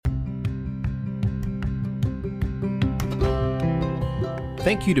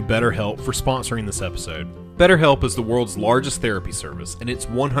Thank you to BetterHelp for sponsoring this episode. BetterHelp is the world's largest therapy service, and it's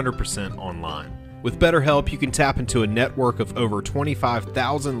 100% online. With BetterHelp, you can tap into a network of over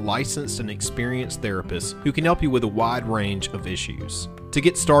 25,000 licensed and experienced therapists who can help you with a wide range of issues. To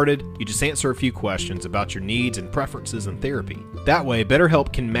get started, you just answer a few questions about your needs and preferences in therapy. That way,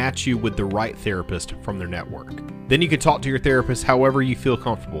 BetterHelp can match you with the right therapist from their network. Then you can talk to your therapist however you feel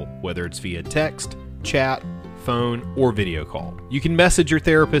comfortable, whether it's via text, chat, phone, or video call. You can message your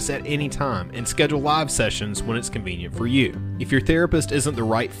therapist at any time and schedule live sessions when it's convenient for you. If your therapist isn't the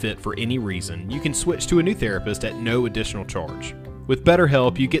right fit for any reason, you can switch to a new therapist at no additional charge. With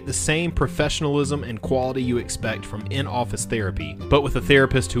BetterHelp, you get the same professionalism and quality you expect from in-office therapy, but with a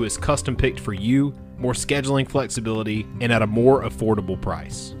therapist who is custom-picked for you, more scheduling flexibility, and at a more affordable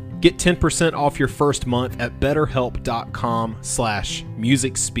price. Get 10% off your first month at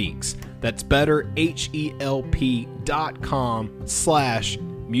betterhelp.com/musicspeaks. That's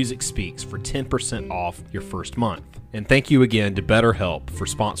betterhelp.com/musicspeaks for 10% off your first month. And thank you again to BetterHelp for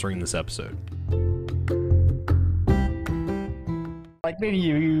sponsoring this episode. Like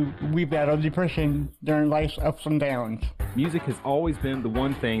many of you, we battle depression during life's ups and downs. Music has always been the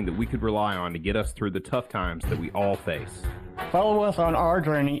one thing that we could rely on to get us through the tough times that we all face. Follow us on our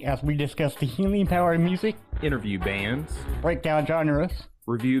journey as we discuss the healing power of music, Interview bands, break down genres,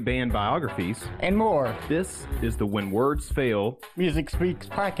 review band biographies, and more. This is the When Words Fail Music Speaks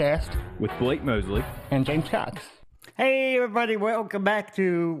podcast with Blake Mosley and James Cox. Hey everybody, welcome back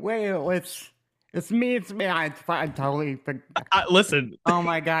to, it's me. I totally Listen. Oh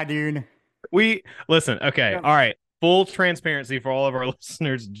my god, dude. Okay. All right. Full transparency for all of our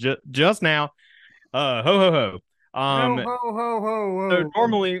listeners just now. Ho ho ho. So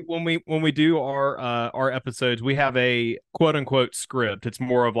normally when we do our episodes, we have a quote unquote script. It's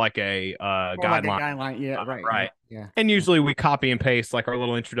more of like a guideline. Yeah, right. Right. Yeah. And usually we copy and paste like our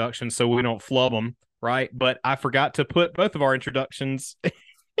little introduction so we don't flub them, right? But I forgot to put both of our introductions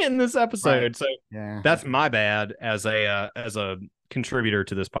in this episode. Right. So that's my bad as a contributor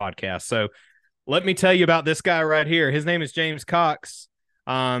to this podcast. So let me tell you about this guy right here. His name is James Cox.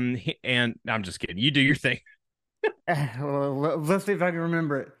 And I'm just kidding. You do your thing. Well, let's see if I can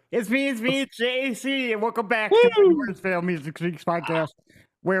remember it. It's me, it's JC, and welcome back to the Words Fail Music Speaks podcast,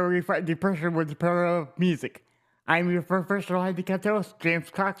 where we fight depression with the power of music. I'm your professional host, James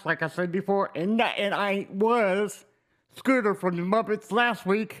Cox, like I said before, and I was Scooter from the Muppets last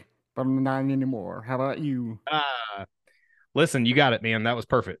week, but I'm not anymore. How about you? Listen, you got it, man. That was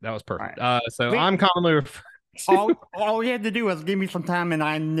perfect. Right. I'm commonly referred all you had to do was give me some time and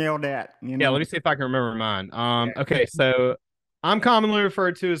I nailed that. You know? Yeah, let me see if I can remember mine. Okay, so I'm commonly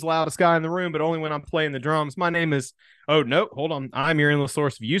referred to as loudest guy in the room, but only when I'm playing the drums. My name is hold on. I'm your endless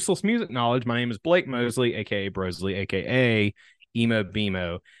source of useless music knowledge. My name is Blake Mosley, aka Brosley, aka Emo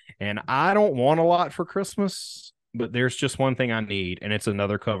Bemo. And I don't want a lot for Christmas, but there's just one thing I need, and it's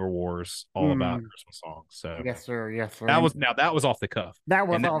another Cover Wars all about Christmas songs. So yes, sir. That was off the cuff. That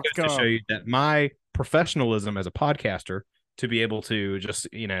was off the cuff. To show you that my professionalism as a podcaster to be able to just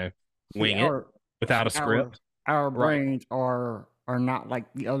wing it without a script. Our brains are not like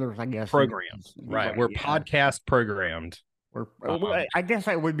the others, I guess. Programmed, right? We're podcast programmed. I guess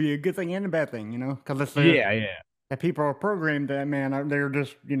that would be a good thing and a bad thing, because it's that people are programmed. That man, they're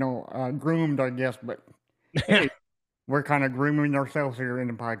just groomed, I guess. But hey, we're kind of grooming ourselves here in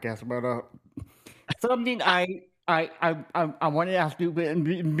the podcast. But something I wanted to ask you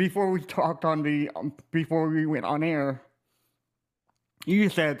before we talked before we went on air. You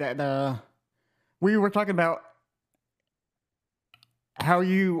said that we were talking about how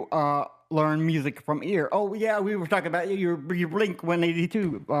you learn music from ear. Oh yeah, we were talking about your Blink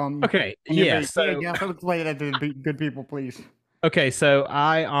 182. Okay, yeah. So let's play that to the good people, please. Okay, so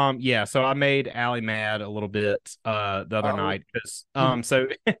I made Allie mad a little bit the other night because so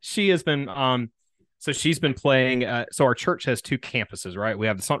she has been So she's been playing. So our church has two campuses, right? We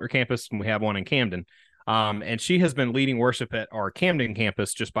have the Sumter campus and we have one in Camden. And she has been leading worship at our Camden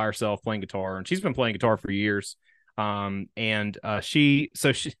campus just by herself playing guitar. And she's been playing guitar for years. She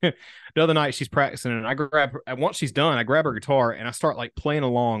the other night she's practicing and I grab her, and once she's done, I grab her guitar and I start like playing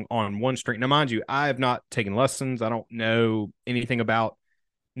along on one string. Now, mind you, I have not taken lessons. I don't know anything about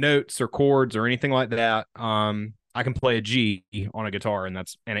notes or chords or anything like that. I can play a G on a guitar and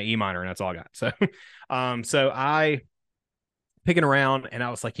an E minor and that's all I got. So, so I picking around and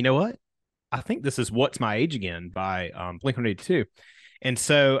I was like, you know what? I think this is What's My Age Again by Blink-182. And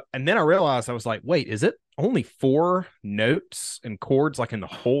then I realized, I was like, wait, is it only 4 notes and chords like in the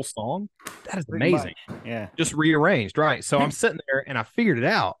whole song? That is amazing. Yeah. Just rearranged. Right. So I'm sitting there and I figured it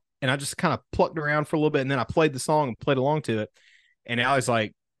out and I just kind of plucked around for a little bit and then I played the song and played along to it. And Allie's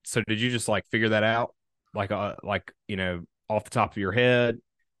like, so did you just like figure that out? Like, off the top of your head?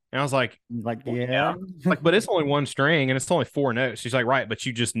 And I was like, yeah. Like, but it's only one string and it's only 4 notes. She's like, right, but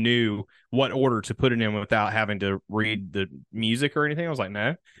you just knew what order to put it in without having to read the music or anything. I was like,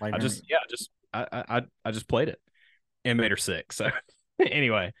 no, I just played it and made her sick. So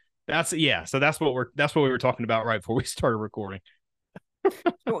anyway, that's what we were talking about right before we started recording.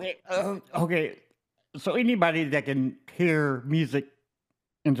 Okay. So anybody that can hear music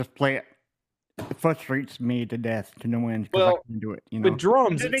and just play it frustrates me to death to no end because I can do it. With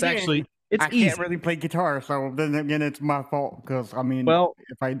drums, it's easy. I can't really play guitar, so then again, it's my fault because I mean,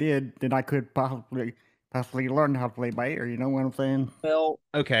 if I did, then I could possibly learn how to play by ear. You know what I'm saying? Well,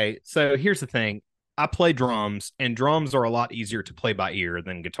 okay. So here's the thing: I play drums, and drums are a lot easier to play by ear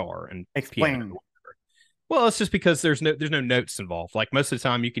than guitar and piano. Well, it's just because there's no notes involved. Like most of the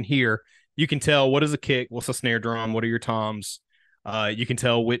time, you can tell what is a kick, what's a snare drum, what are your toms. You can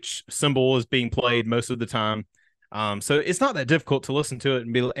tell which cymbal is being played most of the time. So it's not that difficult to listen to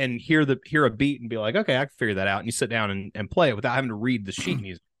it and hear a beat and be like, okay, I can figure that out. And you sit down and play it without having to read the sheet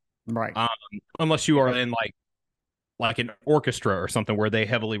music. Right. Unless you are in like an orchestra or something where they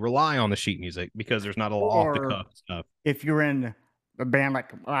heavily rely on the sheet music because there's not a lot off the cuff stuff. If you're in a band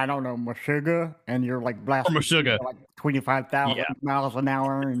like, I don't know, Meshuggah, and you're like blasting like 25,000 miles an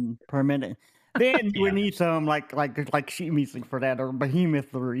hour and per minute, then you would need some like sheet music for that, or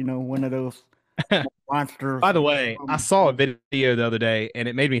Behemoth, or one of those monsters. By the way, I saw a video the other day, and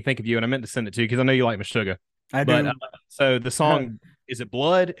it made me think of you, and I meant to send it to you because I know you like Meshuggah. I do. So the song, is it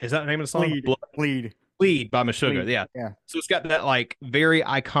Blood? Is that the name of the song? Bleed by Meshuggah. Yeah. So it's got that like very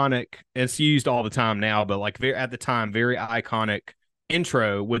iconic. It's used all the time now, but like at the time, very iconic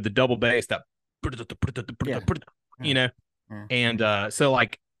intro with the double bass that and so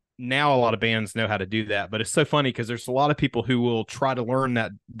like now a lot of bands know how to do that, but it's so funny because there's a lot of people who will try to learn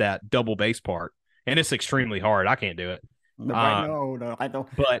that double bass part, and it's extremely hard. I can't do it. No, I don't.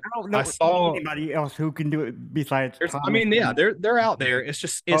 But I don't know anybody else who can do it besides. They're out there. It's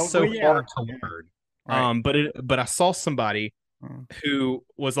just hard to learn. Right. But I saw somebody who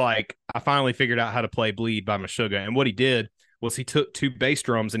was like, I finally figured out how to play Bleed by Meshuggah, and what he did was he took 2 bass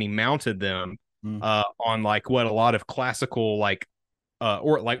drums and he mounted them on like what a lot of classical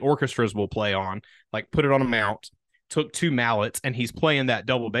orchestras will play on, like put it on a mount, took 2 mallets, and he's playing that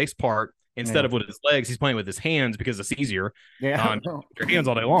double bass part instead of with his legs. He's playing with his hands because it's easier. Yeah, your hands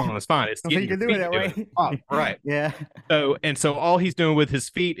all day long. It's fine. It's so you can do it that way. Right. Yeah. So all he's doing with his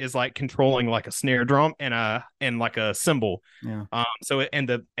feet is like controlling like a snare drum and like a cymbal. Yeah.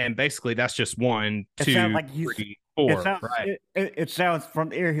 And basically that's just 1, 2, 3, 4. It sounds from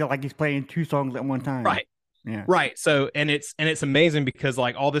the ear like he's playing 2 songs at one time. Right. Yeah. Right. So and it's amazing because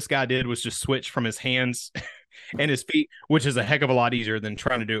like all this guy did was just switch from his hands and his feet, which is a heck of a lot easier than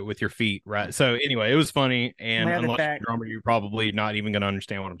trying to do it with your feet. Right. So anyway, it was funny, and unless you're a drummer, you're probably not even going to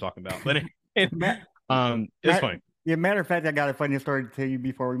understand what I'm talking about. But it's funny. Yeah. Matter of fact, I got a funny story to tell you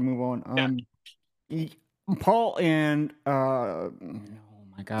before we move on. Paul and oh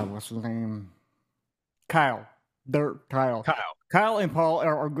my God, what's his name? Kyle. Kyle and Paul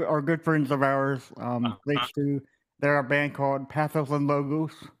are good friends of ours. They're a band called Pathos and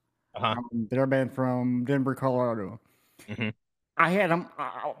Logos. They're a band from Denver, Colorado. Mm-hmm.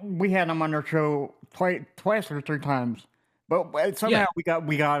 We had them on our show twice or 3 times, but somehow we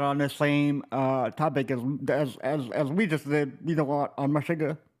got on the same topic as we just did. On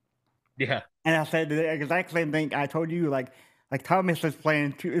Meshuggah. Yeah. And I said the exact same thing I told you. Like Thomas is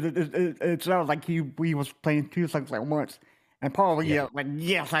playing 2. It sounds like he was playing 2 songs at once. And Paul,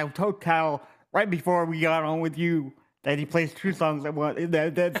 yes, I told Kyle right before we got on with you that he plays 2 songs at once.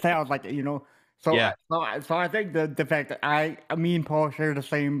 That sounds like it, So, so I think the fact that me and Paul share the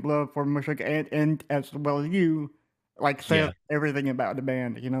same love for Meshuggah and as well as you, says everything about the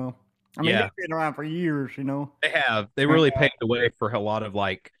band, I mean, they've been around for years, They have. They really paved the way for a lot of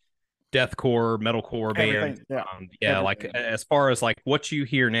deathcore, metalcore bands. As far as what you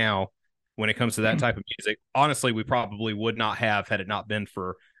hear now when it comes to that type of music, honestly, we probably would not have had it not been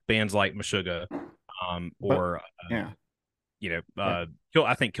for bands like Meshuggah, I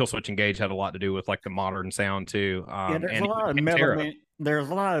think Killswitch Engage had a lot to do with the modern sound too. There's a lot of metal. There's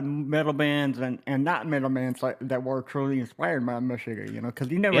a lot of metal bands and not metal bands that were truly inspired by Meshuggah. Because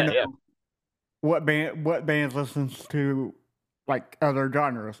you never know what bands listens to other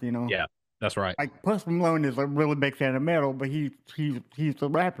genres. Yeah, that's right. Post Malone is a really big fan of metal, but he's a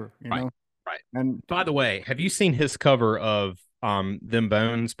rapper. Right. And by the way, have you seen his cover of Them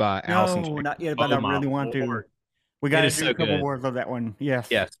Bones by Alice in Chains? No, not yet, but I really want to. We got to do a couple words of that one. Yes.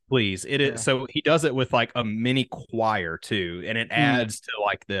 Yes, please. It is. So he does it with like a mini choir too, and it adds to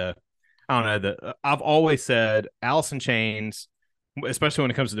like I don't know, I've always said Alice in Chains, especially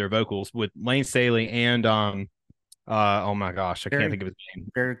when it comes to their vocals, with Lane Staley and oh my gosh, I can't think of his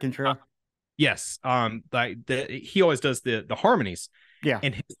name. Barry Cantrell. Yes. He always does the harmonies. Yeah.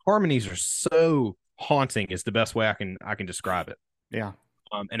 And his harmonies are so haunting is the best way I can describe it. Yeah.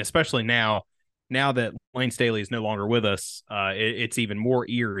 And especially now that Lane Staley is no longer with us, it's even more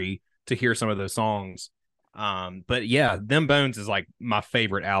eerie to hear some of those songs. But yeah, Them Bones is like my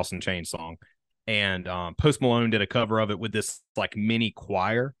favorite Alice in Chains song. And Post Malone did a cover of it with this like mini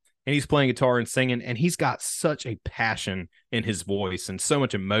choir, and he's playing guitar and singing, and he's got such a passion in his voice and so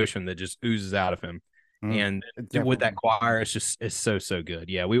much emotion that just oozes out of him. And with that choir, it's so good.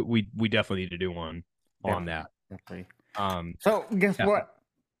 Yeah, we definitely need to do one on that. Definitely. So guess what?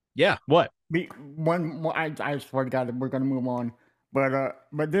 Yeah, what? I swear to God, we're gonna move on.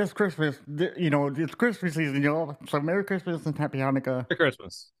 But this Christmas, it's Christmas season, so Merry Christmas and Happy Hanukkah. Merry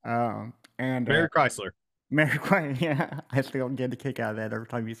Christmas. And Merry Chrysler. Merry Chrysler. Yeah, I still get a kick out of that every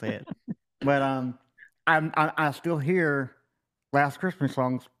time you say it. But I still hear Last Christmas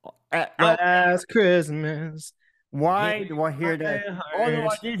songs. Last Christmas. Why do I hear that? Although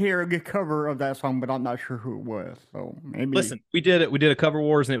I did hear a good cover of that song, but I'm not sure who it was. So maybe. Listen, we did it. We did a cover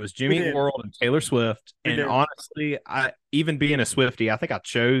wars, and it was Jimmy Eat World and Taylor Swift. And honestly, even being a Swiftie, I think I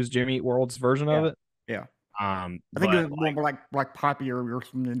chose Jimmy Eat World's version of it. Yeah. I think it was more like poppy or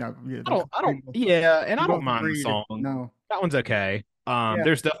something. I don't. Yeah, and I don't mind the song. No, that one's okay.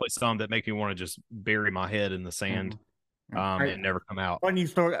 There's definitely some that make me want to just bury my head in the sand. And never come out. Funny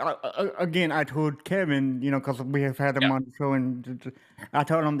story. Again, I told Kevin, because we have had him on the show, and I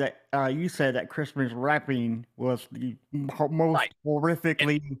told him that you said that Christmas rapping was the most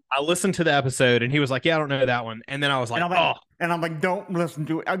horrifically. And I listened to the episode, and he was like, "Yeah, I don't know that one." And then I was like, and I'm like, "Don't listen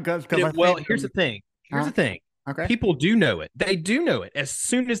to it." Well, here's the thing. Here's the thing. Okay. People do know it. They do know it. As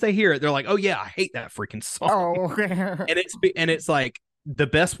soon as they hear it, they're like, "Oh yeah, I hate that freaking song." Oh, okay. and it's like. The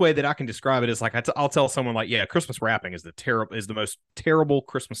best way that I can describe it is like I'll tell someone like, yeah, Christmas rapping is the most terrible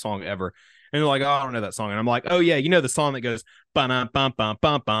Christmas song ever, and they're like, oh, I don't know that song, and I'm like, oh yeah, you know the song that goes bum bum bum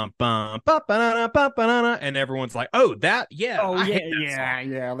bum bum bum bum, and everyone's like, oh that, yeah, oh yeah.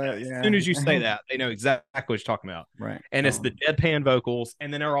 As soon as you say that, they know exactly what you're talking about, right? And it's the deadpan vocals,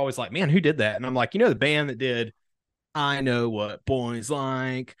 and then they're always like, man, who did that? And I'm like, the band that did I Know What Boys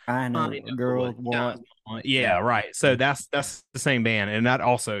Like. I know girls want. Yeah, right. So that's the same band, and that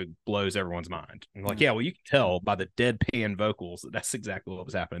also blows everyone's mind. And like, yeah, well, you can tell by the deadpan vocals that's exactly what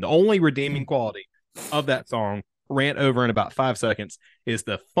was happening. The only redeeming quality of that song, Rant Over in about 5 seconds, is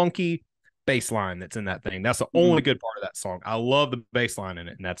the funky bass line that's in that thing. That's the only good part of that song. I love the bass line in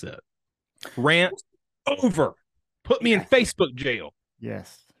it, and that's it. Rant Over. Put me in Facebook jail.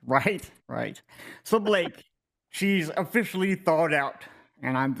 Yes, right. So Blake. She's officially thawed out,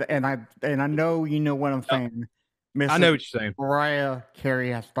 and I know you know what I'm saying. I know what you're saying. Mariah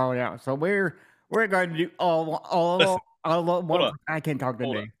Carey has thawed out, so we're going to do all I can't talk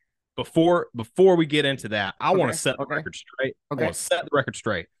today. Before we get into that, I want to set the record straight. Okay. I want to set the record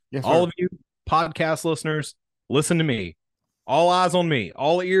straight. Yes, all of you podcast listeners, listen to me. All eyes on me.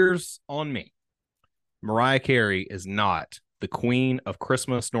 All ears on me. Mariah Carey is not the queen of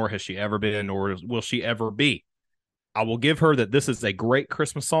Christmas, nor has she ever been, nor will she ever be. I will give her that this is a great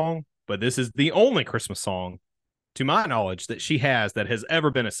Christmas song, but this is the only Christmas song, to my knowledge, that she has that has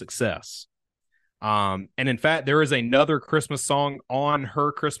ever been a success. And in fact, there is another Christmas song on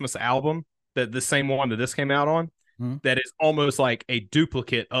her Christmas album, that the same one that this came out on, that is almost like a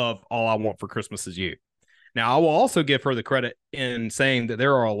duplicate of All I Want for Christmas Is You. Now, I will also give her the credit in saying that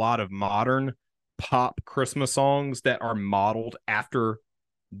there are a lot of modern pop Christmas songs that are modeled after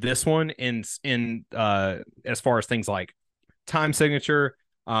this one in as far as things like time signature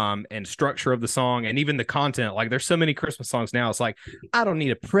and structure of the song, and even the content. Like, there's so many Christmas songs now, it's like, I don't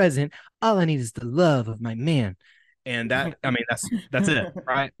need a present, all I need is the love of my man. And that, I mean, that's it,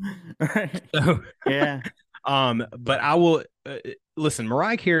 right? So, yeah. But I will listen,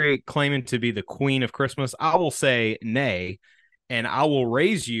 Mariah Carey claiming to be the queen of Christmas, I will say nay. And I will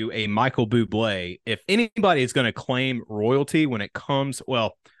raise you a Michael Bublé. If anybody is going to claim royalty when it comes,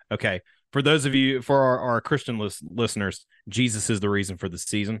 well, okay. For those of you, for our Christian listeners, Jesus is the reason for the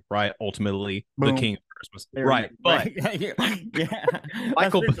season, right? Ultimately, the king of Christmas, right? But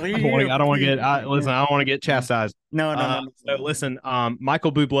Michael, I don't want to get. I don't want to get chastised. No. So listen,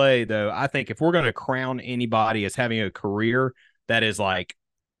 Michael Bublé, though, I think if we're going to crown anybody as having a career that is like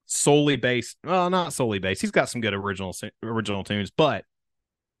solely based, well, not solely based, he's got some good original tunes, but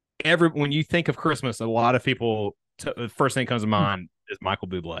when you think of Christmas, a lot of people the first thing that comes to mind is Michael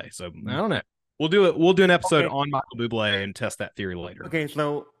Bublé. So I don't know. We'll do it. We'll do an episode on Michael Bublé and test that theory later. Okay,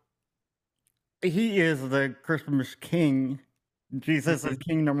 so he is the Christmas king. Jesus is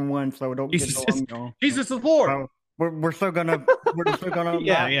king number one, so don't Jesus, get along. Jesus is Lord. So we're still gonna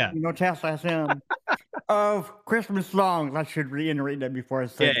chastise him. Of Christmas songs, I should reiterate that before I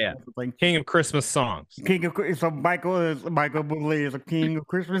say something. King of Christmas songs. So Michael Bublé is a king of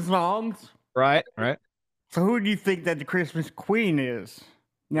Christmas songs. Right. So who do you think that the Christmas queen is?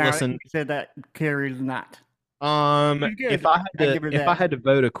 Now, listen, you said that Carrie's not. If I had to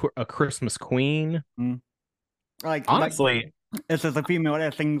vote a Christmas queen, like honestly, this is a female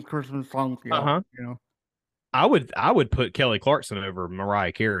that sings Christmas songs. You know, I would put Kelly Clarkson over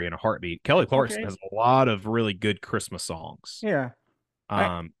Mariah Carey in a heartbeat. Kelly Clarkson has a lot of really good Christmas songs. Yeah.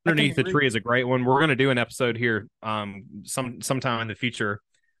 Underneath the Tree is a great one. We're going to do an episode here sometime in the future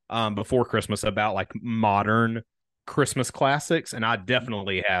before Christmas about like modern Christmas classics, and I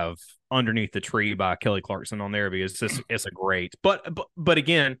definitely have Underneath the Tree by Kelly Clarkson on there because it's a great. But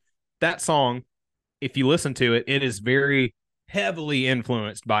again, that song, if you listen to it, it is very heavily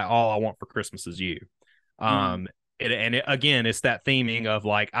influenced by All I Want for Christmas Is You. Again, it's that theming of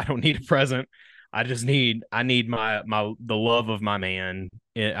like, I don't need a present. I need the love of my man.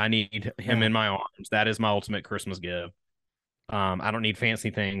 I need him in my arms. That is my ultimate Christmas gift. I don't need fancy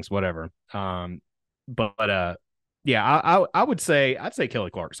things, whatever. I would say I'd say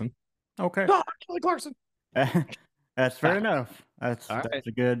Kelly Clarkson. Okay. Oh, Kelly Clarkson. That's fair enough. That's a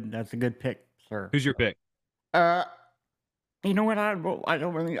good pick, sir. Who's your pick? You know what? I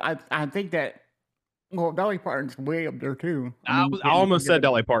don't really. I think that. Well, Dolly Parton's way up there too. I almost said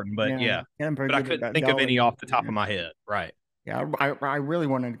Dolly Parton, but but I couldn't think of any off the top of my head. Right. Yeah, I really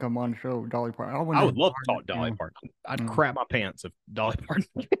wanted to come on the show, Dolly Parton. I would love to talk Dolly Parton. I'd crap my pants if Dolly Parton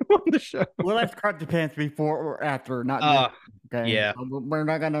came on the show. Well, let's crap the pants before or after, not okay. Yeah. We're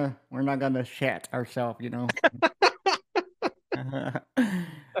not gonna shat ourselves, you know. All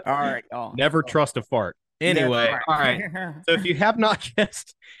right. Never trust a fart. Anyway, right. All right. So if you have not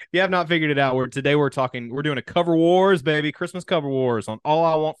guessed, you have not figured it out, we're doing a cover wars, baby, Christmas cover wars on All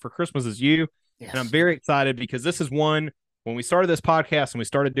I Want for Christmas Is You. Yes. And I'm very excited because this is one, when we started this podcast and we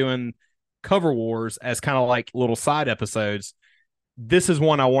started doing cover wars as kind of like little side episodes, this is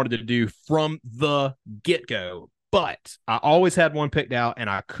one I wanted to do from the get-go. But I always had one picked out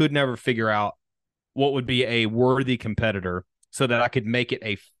and I could never figure out what would be a worthy competitor so that I could make it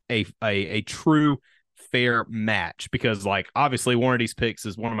a true fair match, because like obviously one of these picks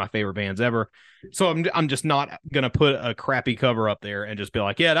is one of my favorite bands ever, so I'm just not gonna put a crappy cover up there and just be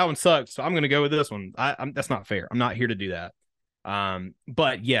like, yeah, that one sucks, so I'm gonna go with this one. That's not fair. I'm not here to do that.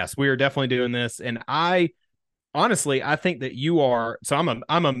 But yes, we are definitely doing this, and I think that you are. So I'm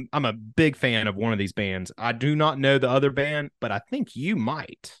a big fan of one of these bands. I do not know the other band, but I think you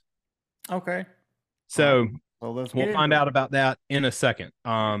might. Okay. So we'll find out about that in a second.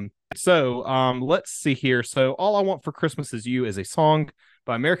 Let's see here. So All I Want for Christmas Is You is a song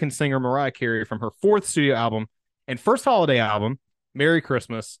by American singer Mariah Carey from her fourth studio album and first holiday album, Merry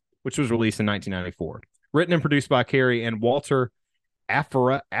Christmas, which was released in 1994. Written and produced by Carey and Walter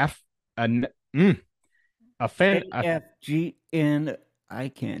FGN. I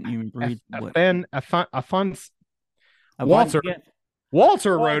can't even read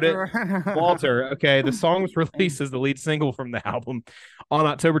Walter wrote it. Walter. Okay. The song was released as the lead single from the album on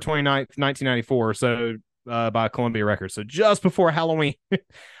October 29th, 1994. So by Columbia Records. So just before Halloween, we're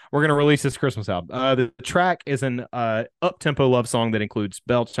going to release this Christmas album. The track is an up-tempo love song that includes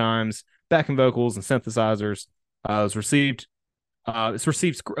bell chimes, backing vocals, and synthesizers. It's received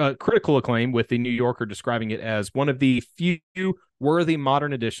critical acclaim, with the New Yorker describing it as one of the few worthy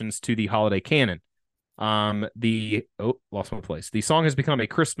modern additions to the holiday canon. Lost my place. The song has become a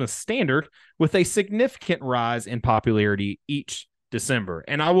Christmas standard with a significant rise in popularity each December.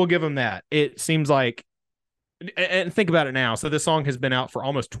 And I will give them that. It seems like, and think about it now. So this song has been out for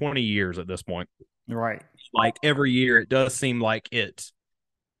almost 20 years at this point. Right. Like every year, it does seem like it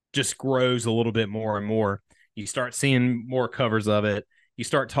just grows a little bit more and more. You start seeing more covers of it. You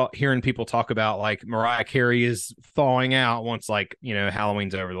start hearing people talk about like Mariah Carey is thawing out once, like, you know,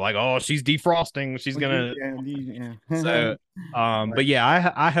 Halloween's over. They're like, oh, she's defrosting. She's going to. So, but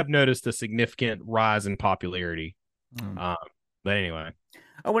yeah, I have noticed a significant rise in popularity. But anyway,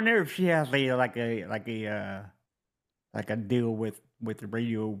 I wonder if she has a deal with the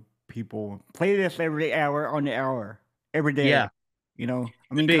radio people. Play this every hour on the hour, every day. Yeah. You know,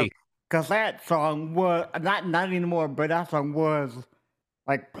 I mean, because that song was not anymore, but that song was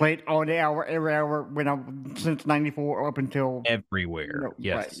like played on the hour, every hour since '94 up until everywhere. You know,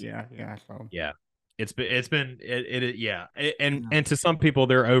 yes. Right, yeah. So yeah, And to some people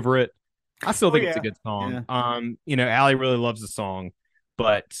they're over it. I still think it's a good song. Yeah. Allie really loves the song,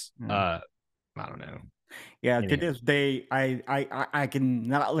 but I don't know. Yeah, to this day, I can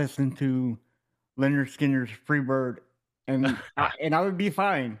not listen to Leonard Skinner's "Freebird," and I would be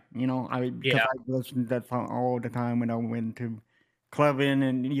fine, because I listened to that song all the time when I went to clubbing,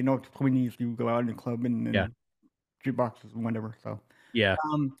 and when you used to go out and clubbing and jukeboxes and whatever. So yeah.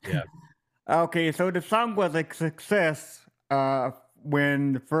 Okay, so the song was a success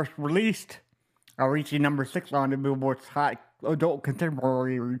when first released, reaching number 6 on the Billboard's Hot Adult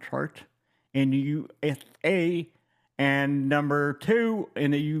Contemporary chart in the USA and number 2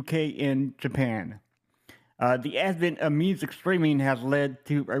 in the UK and Japan. The advent of music streaming has led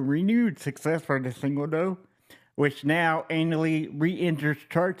to a renewed success for the single, though, which now annually re-enters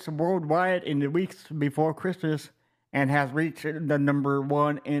charts worldwide in the weeks before Christmas and has reached the number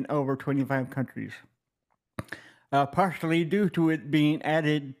 1 in over 25 countries. Partially due to it being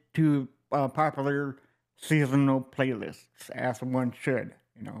added to popular seasonal playlists, as one should,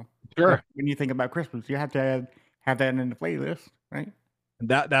 Sure. When you think about Christmas, you have to have that in the playlist, right?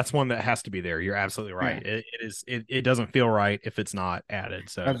 That's one that has to be there. You're absolutely right. Yeah. It doesn't feel right if it's not added.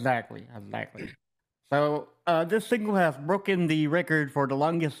 So exactly. So this single has broken the record for the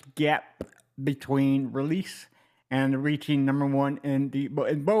longest gap between release and reaching number 1 in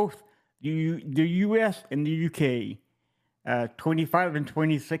both the US and the UK, 25 and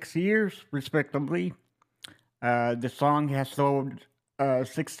 26 years respectively. The song has sold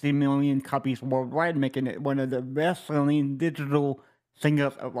 60 million copies worldwide, making it one of the best-selling digital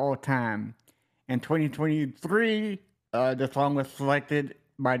singles of all time. In 2023, the song was selected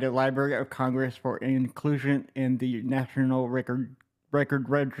by the Library of Congress for inclusion in the National Record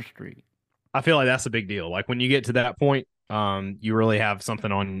Registry. I feel like that's a big deal. Like when you get to that point, you really have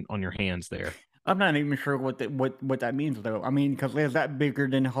something on your hands there. I'm not even sure what that means though. I mean, because is that bigger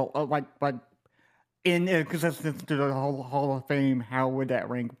than the whole like in existence to the whole Hall of Fame? How would that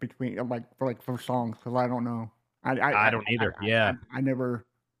rank between for songs? Because I don't know. I don't either. I never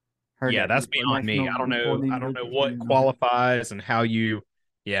heard. Yeah, that's beyond me. I don't know what qualifies and how you.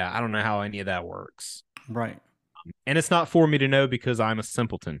 Yeah, I don't know how any of that works. Right. And it's not for me to know because I'm a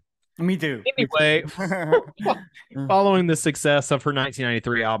simpleton. Me too. Anyway, following the success of her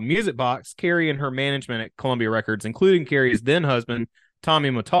 1993 album Music Box, Carrie and her management at Columbia Records, including Carrie's then husband, Tommy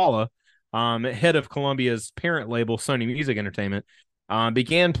Mottola, head of Columbia's parent label, Sony Music Entertainment,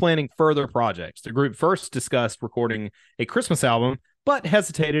 began planning further projects. The group first discussed recording a Christmas album, but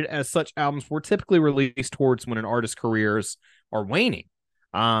hesitated as such albums were typically released towards when an artist's careers are waning.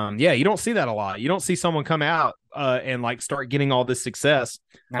 You don't see that a lot. You don't see someone come out and start getting all this success,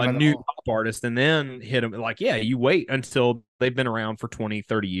 a new pop artist, and then hit them. You wait until they've been around for 20,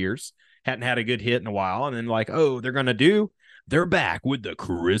 30 years, hadn't had a good hit in a while, and then they're back with the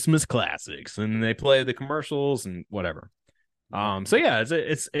Christmas classics, and they play the commercials and whatever. It's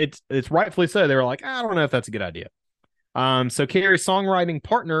rightfully so. They were like, I don't know if that's a good idea. So Carrie's songwriting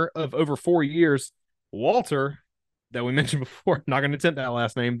partner of over 4 years, Walter, that we mentioned before, I'm not going to attempt that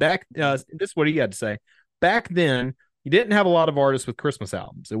last name. This is what he had to say. Back then, you didn't have a lot of artists with Christmas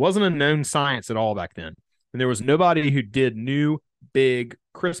albums. It wasn't a known science at all back then. And there was nobody who did new, big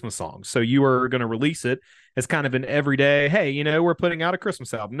Christmas songs. So you were going to release it as kind of an everyday, hey, we're putting out a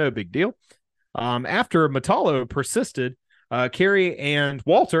Christmas album. No big deal. After Mottola persisted, Carrie and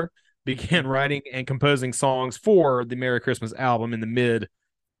Walter began writing and composing songs for the Merry Christmas album in the middle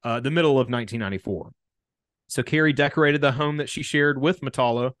of 1994. So Carrie decorated the home that she shared with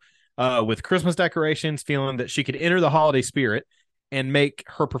Mottola with Christmas decorations, feeling that she could enter the holiday spirit and make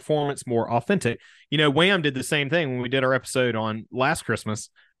her performance more authentic. Wham did the same thing when we did our episode on Last Christmas.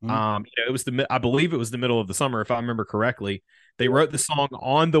 Mm-hmm. I believe it was the middle of the summer, if I remember correctly. They wrote the song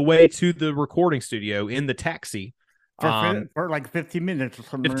on the way to the recording studio in the taxi. For 15 minutes or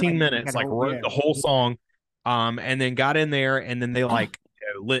something. 15 minutes, wrote the whole song, and then got in there, and then they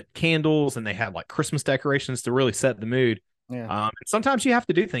lit candles, and they had Christmas decorations to really set the mood. Yeah. And sometimes you have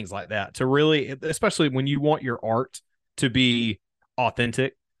to do things like that to really, especially when you want your art to be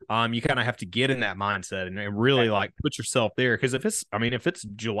authentic. You kind of have to get in that mindset and really put yourself there. Because if it's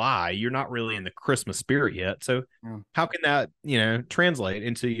July, you're not really in the Christmas spirit yet. So how can that, translate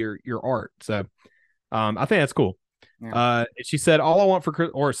into your art? So I think that's cool. Yeah. She said, all I want for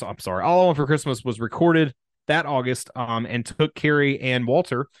Christmas was recorded that August, and took Carrie and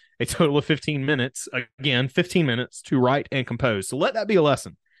Walter a total of 15 minutes, again, 15 minutes to write and compose. So let that be a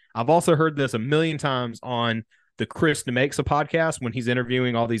lesson. I've also heard this a million times on the Chris DeMakes podcast when he's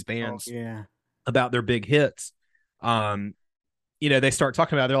interviewing all these bands about their big hits. They start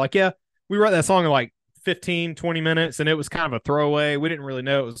talking about, they're like, yeah, we wrote that song in like 15, 20 minutes, and it was kind of a throwaway. We didn't really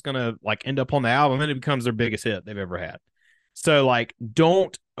know it was gonna like end up on the album, and it becomes their biggest hit they've ever had. So like,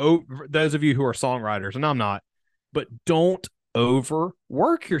 don't those of you who are songwriters, and I'm not, but don't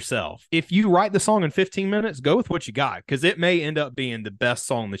overwork yourself. If you write the song in 15 minutes, go with what you got, because it may end up being the best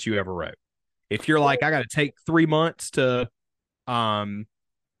song that you ever wrote. If you're like, I got to take 3 months to,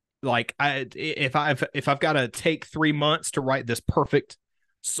 like if I've got to take 3 months to write this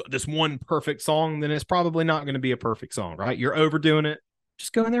one perfect song, then it's probably not going to be a perfect song, right? You're overdoing it.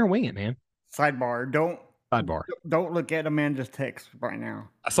 Just go in there and wing it, man. Sidebar. Don't look at Amanda's text right now.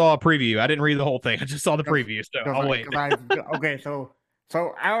 I saw a preview. I didn't read the whole thing. I just saw the preview. So I'll wait. Okay, so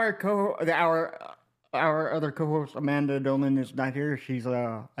our other co-host Amanda Dolan is not here. She's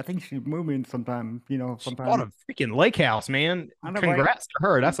I think she's moving sometime. Sometime. She bought a freaking lake house, man. Congrats to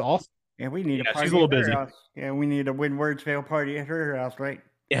her. That's awesome. Yeah, we need a party. She's a little busy. Yeah, we need a Win Wordsville party at her house, right?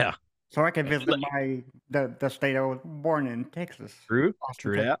 Yeah. So I can visit the state I was born in, Texas. True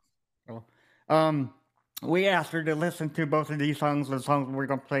that. So, we asked her to listen to both of these songs, the songs we're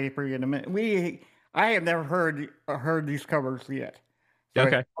gonna play for you in a minute. I have never heard these covers yet. So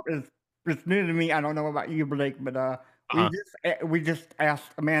okay. It's new to me. I don't know about you, Blake, but we just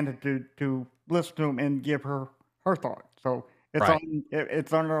asked Amanda to listen to them and give her thoughts. So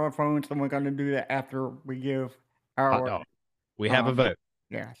it's on our phones, and we're gonna do that after we give our. We have a vote.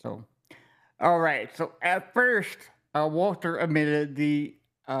 Yeah. So, all right. So at first, Walter admitted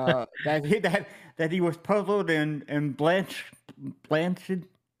that he was puzzled and blanched. What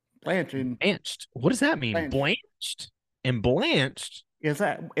does that mean? Blanched and blanched. Is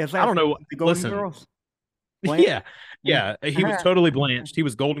that I don't know. The Golden Girls? Yeah. He was totally blanched. He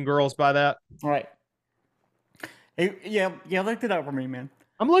was Golden Girls by that. All right. Yeah. Look it up for me, man.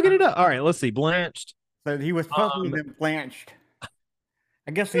 I'm looking it up. All right. Let's see. Blanched. So he was puzzled and blanched.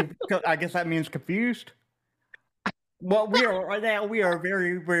 I guess that means confused. Well, we are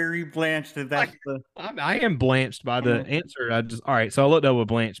very, very blanched. I am blanched by the answer. All right. So I looked up what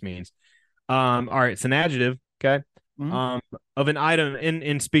blanched means. All right. It's an adjective. Okay. Of an item.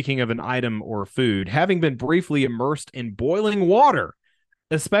 In speaking of an item or food, having been briefly immersed in boiling water,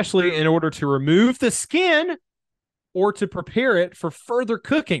 especially in order to remove the skin or to prepare it for further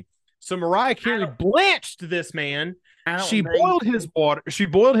cooking. So Mariah Carey blanched this man. She boiled his water. She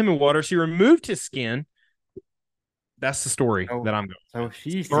boiled him in water. She removed his skin. That's the story that I'm going. So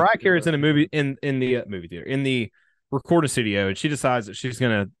Mariah Carey's in a movie in the movie theater, in the recording studio, and she decides that she's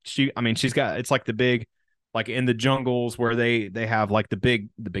got, it's like the big, like in the jungles where they have like the big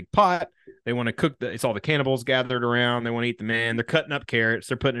pot. They want to cook it's all the cannibals gathered around. They want to eat the man. They're cutting up carrots.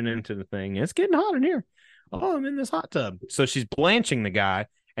 They're putting it into the thing. It's getting hot in here. Oh, I'm in this hot tub. So she's blanching the guy,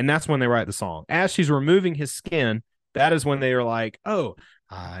 and that's when they write the song. As she's removing his skin, that is when they are like, oh,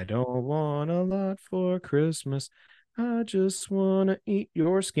 I don't want a lot for Christmas. I just want to eat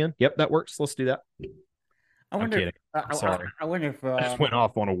your skin. Yep, that works. Let's do that. I'm kidding. Sorry. I wonder if I just went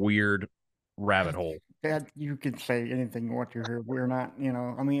off on a weird rabbit hole. Dad, you can say anything you want to here. We're not,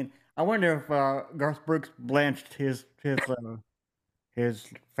 I mean, I wonder if Garth Brooks blanched his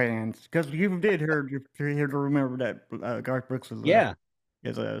fans, because you did hear to remember that Garth Brooks is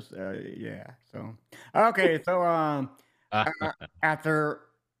So okay, so after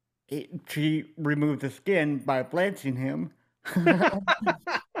she removed the skin by blanching him,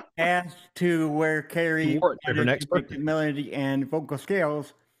 as to where Carey wanted to pick the melody and vocal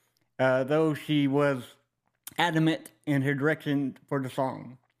scales, though she was adamant in her direction for the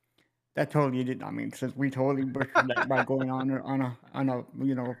song. That totally did not mean, since we totally butchered that by going on a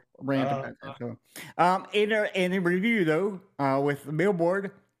rant about that. So, in a review though, with the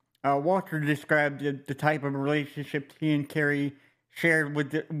Billboard, Walter described the type of relationship he and Carey shared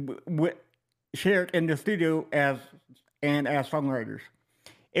shared in the studio as songwriters.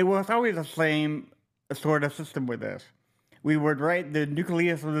 It was always the same sort of system with us. We would write the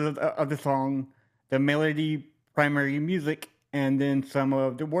nucleus of the song, the melody, primary music, and then some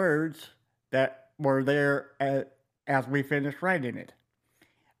of the words that were there as we finished writing it.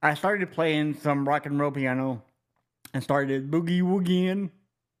 I started playing some rock and roll piano and started boogie woogieing.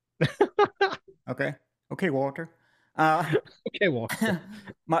 Okay, Walter. Okay, Walter.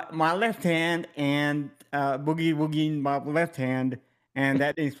 my left hand and boogie woogieing my left hand, and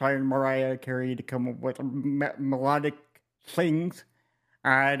that inspired Mariah Carey to come up with melodic things.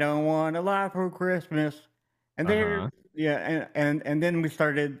 I don't want a lot for Christmas. And and then we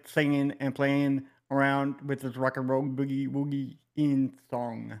started singing and playing around with this rock and roll boogie woogie in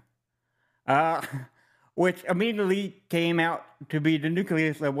song, which immediately came out to be the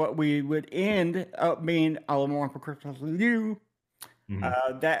nucleus of what we would end up being All I Want for Christmas Is You.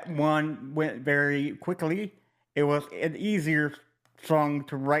 That one went very quickly. It was an easier song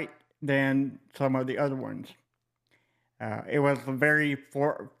to write than some of the other ones. It was very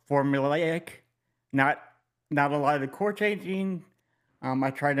formulaic, not a lot of the chord changing.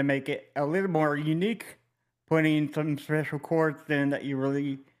 I tried to make it a little more unique, putting some special chords in that you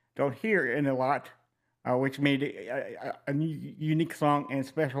really don't hear in a lot, which made it a unique song and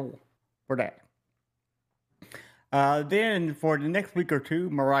special for that. Then for the next week or two,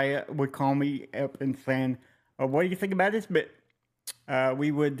 Mariah would call me up and saying, what do you think about this bit?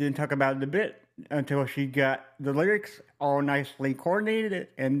 We would then talk about it a bit until she got the lyrics all nicely coordinated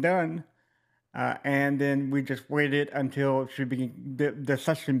and done. And then we just waited until the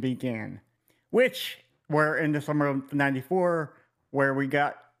session began, which were in the summer of '94, where we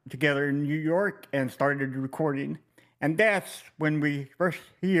got together in New York and started recording. And that's when we first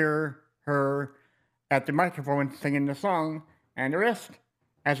hear her at the microphone singing the song, and the rest,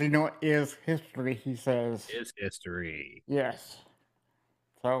 as you know, is history, he says. Is history. Yes.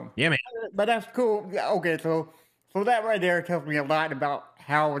 So yeah, man. But that's cool. Okay, so that right there tells me a lot about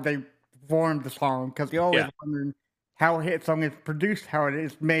how they formed the song, because you always wondering how a hit song is produced, how it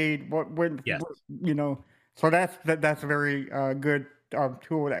is made, you know. So that's a very good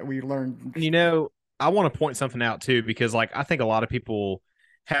tool that we learned. You know, I want to point something out too, because like I think a lot of people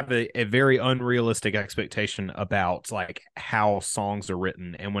have a very unrealistic expectation about like how songs are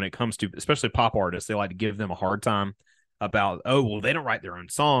written, and when it comes to especially pop artists, they like to give them a hard time about, oh well, they don't write their own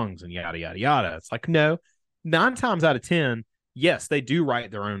songs and yada yada yada. It's like, no, 9 times out of 10, yes, they do write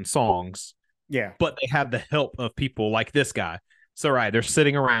their own songs, but they have the help of people like this guy. So right, they're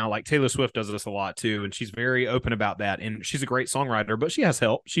sitting around, like Taylor Swift does this a lot too, and she's very open about that, and she's a great songwriter, but she has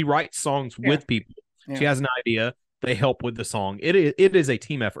help. She writes songs with people. She has an idea, they help with the song. It is a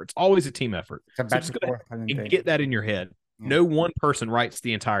team effort. It's always a team effort. So just go ahead and get that in your head. No one person writes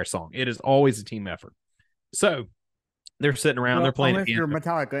the entire song. It is always a team effort. So they're sitting around, they're playing. Unless you're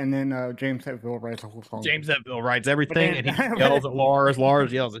Metallica, and then James Hetfield writes the whole song. James Hetfield writes everything, and he yells at Lars.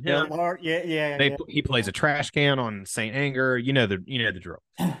 Lars yells at him. He plays a trash can on Saint Anger. You know the drill.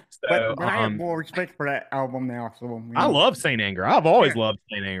 So, but I have more respect for that album now. So I love Saint Anger. I've always loved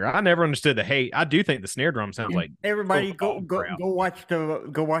Saint Anger. I never understood the hate. I do think the snare drum sounds like everybody go watch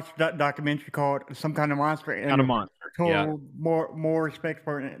that documentary called Some Kind of Monster. And told more respect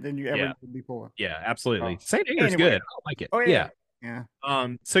for it than you ever did before. Yeah, absolutely. Saint Anger's good. I like it. Oh, yeah.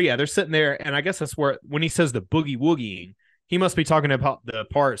 So they're sitting there, and I guess that's where when he says the boogie woogieing, he must be talking about the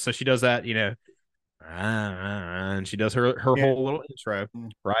part. So she does that, you know, and she does her whole little intro,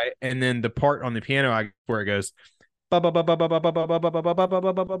 right? And then the part on the piano where it goes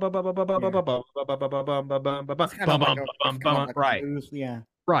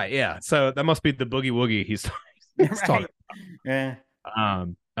right, yeah. So that must be the boogie woogie he's talking about. All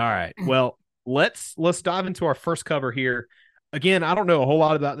right. Well, let's dive into our first cover here. Again, I don't know a whole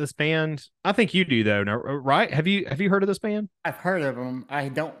lot about this band. I think you do though, right? Have you heard of this band? I've heard of them. I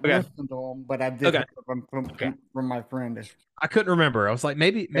don't listen to them, but I did hear them from my friend. I couldn't remember. I was like,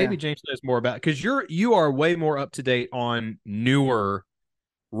 maybe James knows more about it, because you are way more up to date on newer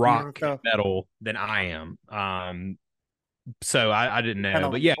rock metal than I am. So I didn't know,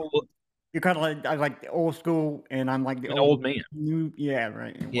 but yeah. You're kind of like, I like the old school, and I'm like the old man. New,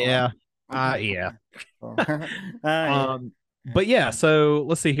 right. Yeah. But yeah, so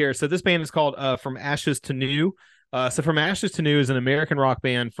let's see here. So this band is called From Ashes to New. So From Ashes to New is an American rock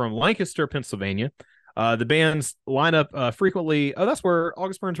band from Lancaster, Pennsylvania. The band's lineup frequently. Oh, that's where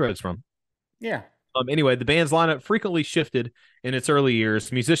August Burns Red is from. Yeah. Anyway, the band's lineup frequently shifted in its early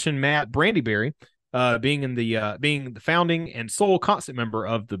years. Musician Matt Brandyberry, being the founding and sole constant member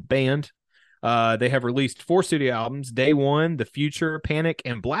of the band. They have released 4 studio albums: Day One, The Future, Panic,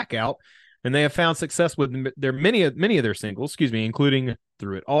 and Blackout. And they have found success with their many of their singles, including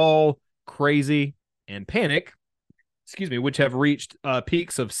Through It All, Crazy, and Panic, which have reached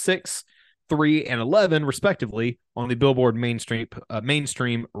peaks of 6, 3, and 11, respectively, on the Billboard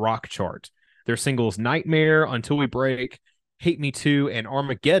mainstream rock chart. Their singles Nightmare, Until We Break, Hate Me Too, and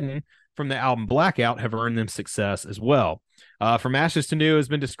Armageddon from the album Blackout have earned them success as well. From Ashes to New has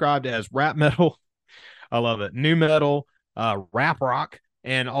been described as rap metal, I love it, new metal, rap rock,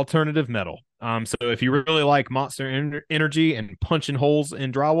 and alternative metal. So if you really like Monster Energy and punching holes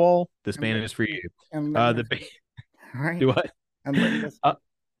in drywall, this band is for you. The band, right. Do what? And Limp Bizkit.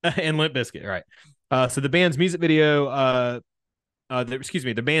 And Limp Bizkit, right? So the band's music video,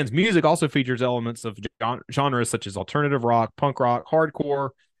 the band's music also features elements of genres such as alternative rock, punk rock, hardcore,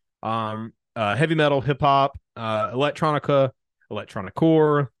 heavy metal, hip hop, electronica, electronic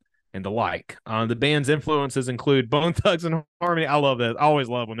core, and the like. The band's influences include Bone Thugs and Harmony. I love that. I always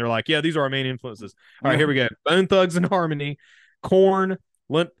love when they're like, yeah, these are our main influences. All right, here we go. Bone Thugs and Harmony, Korn,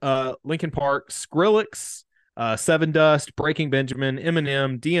 Linkin Park, Skrillex, Seven Dust, Breaking Benjamin,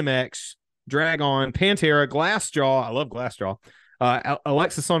 Eminem, DMX, Drag On, Pantera, Glassjaw. I love Glassjaw.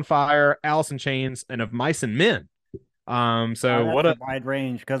 Alexis on Fire, Alice in Chains, and Of Mice and Men. So what a wide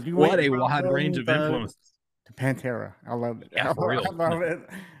range, because what a wide range of influences. To Pantera, I love it. Yeah, for real. I love it.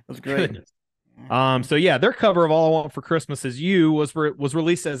 That's great. So yeah, their cover of All I Want for Christmas Is You was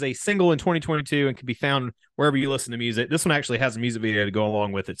released as a single in 2022 and can be found wherever you listen to music. This one actually has a music video to go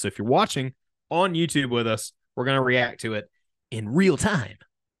along with it. So if you're watching on YouTube with us, we're going to react to it in real time.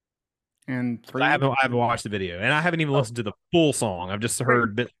 And I haven't watched the video, and I haven't even listened to the full song. I've just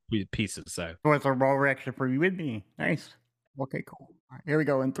heard bits pieces. So it's a raw reaction for you with me. Nice. Okay, cool. All right, here we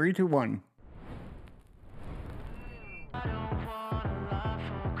go. In 3, 2, 1.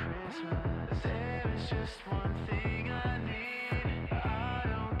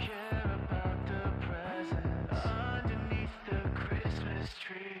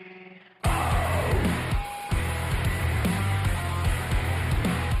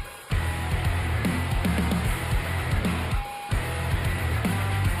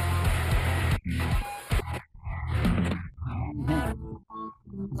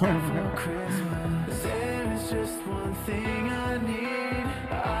 For Christmas, there is just one thing I need.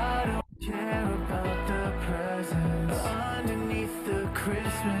 I don't care about the presents underneath the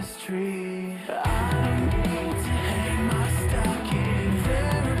Christmas tree. I don't need to hang my stocking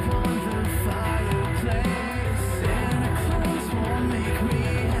there upon the fireplace. Santa Claus won't make me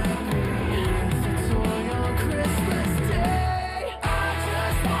happy with a toy on Christmas Day. I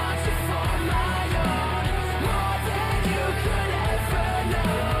just want you for my own, more than you could ever know.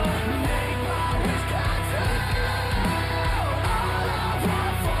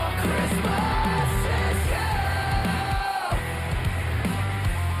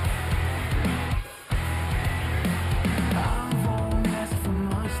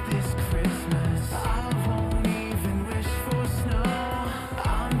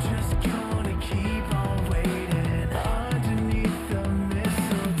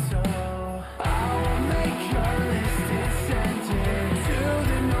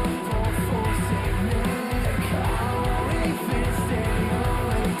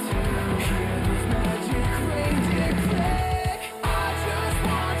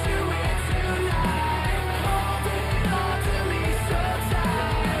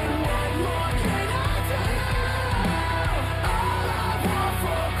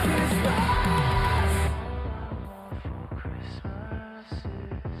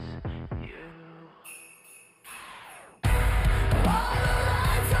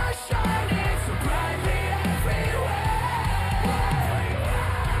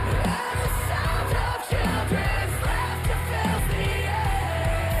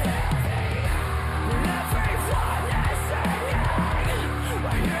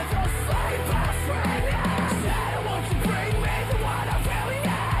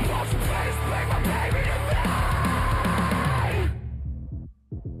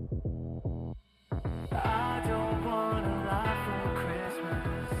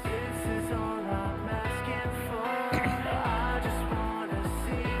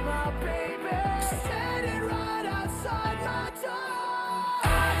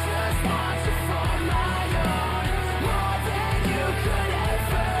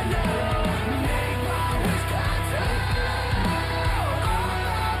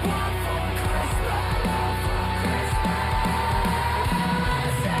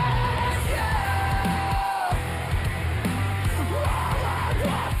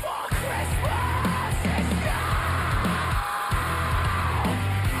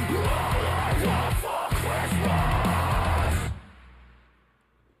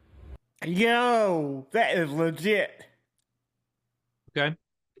 Yo, that is legit. Okay.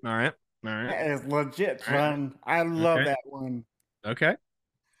 All right. That is legit, son. I love that one. Okay.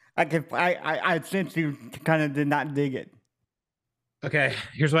 I sense you kind of did not dig it. Okay,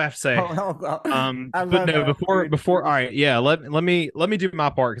 here's what I have to say. But no, before. All right, yeah. Let me do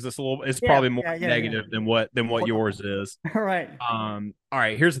my part because it's probably more negative than what yours is. All right. All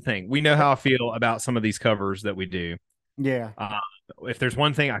right. Here's the thing. We know how I feel about some of these covers that we do. Yeah. If there's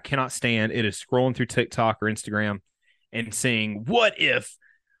one thing I cannot stand, it is scrolling through TikTok or Instagram and saying, "What if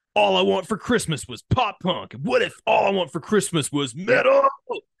all I want for Christmas was pop punk? What if all I want for Christmas was metal?"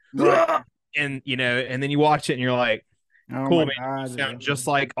 Right. And and then you watch it and you're like, oh cool, man. You sound just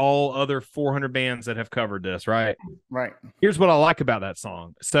like all other 400 bands that have covered this, right? Right. Here's what I like about that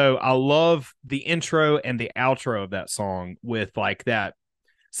song. So I love the intro and the outro of that song with like that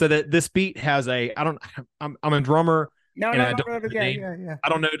So that this beat has I'm a drummer. No, and no, I don't no, know no, the yeah, name. yeah, yeah. I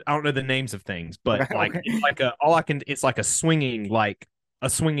don't know the names of things, but like Okay. it's like a swinging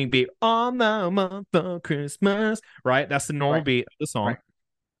beat on the month of Christmas, right? That's the normal Right. beat of the song.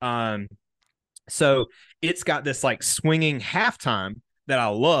 Right. So it's got this like swinging halftime that I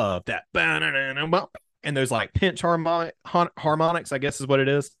love, that and there's like pinch harmonics, I guess is what it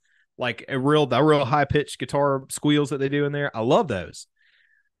is. Like the real high pitched guitar squeals that they do in there. I love those.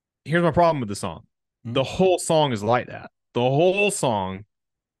 Here's my problem with the song. The whole song is like that. The whole song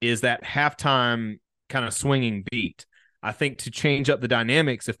is that halftime kind of swinging beat. I think to change up the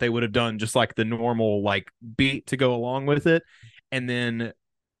dynamics, if they would have done just like the normal like beat to go along with it, and then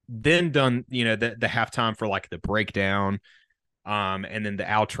done, you know, the halftime for like the breakdown, and then the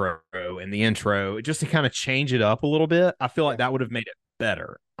outro and the intro, just to kind of change it up a little bit. I feel like that would have made it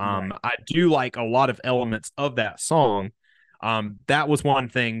better. I do like a lot of elements of that song. That was one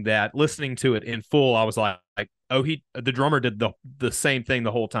thing that listening to it in full, I was like, oh, the drummer did the same thing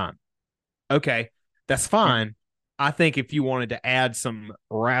the whole time. Okay, that's fine. I think if you wanted to add some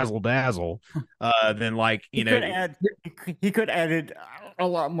razzle dazzle, then like, you know, he could added a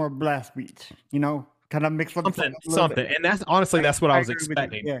lot more blast beats, you know, kind of mix up something. And that's honestly, that's what I was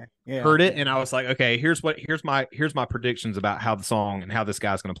expecting. Yeah. Heard it, and I was like, okay, here's my predictions about how the song and how this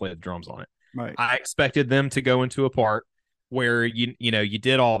guy's going to play the drums on it. Right. I expected them to go into a part where you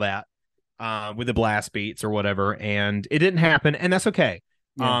did all that with the blast beats or whatever, and it didn't happen, and that's okay.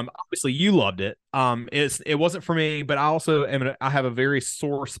 Yeah. Obviously you loved it. It wasn't for me, but I have a very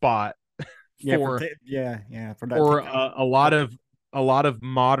sore spot for a lot of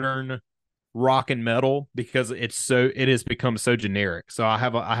modern rock and metal, because it has become so generic. So I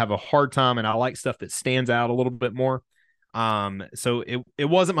have a hard time, and I like stuff that stands out a little bit more. So it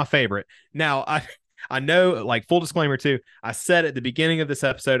wasn't my favorite. Now I know, like, full disclaimer too, I said at the beginning of this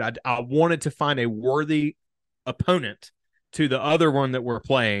episode, I wanted to find a worthy opponent to the other one that we're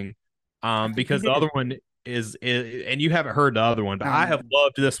playing, because the other one is and you haven't heard the other one, but I have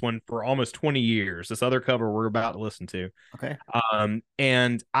loved this one for almost 20 years. This other cover we're about to listen to. Okay.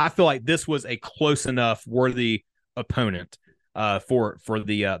 And I feel like this was a close enough worthy opponent for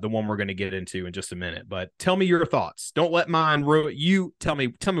the one we're going to get into in just a minute. But tell me your thoughts. Don't let mine ruin you. Tell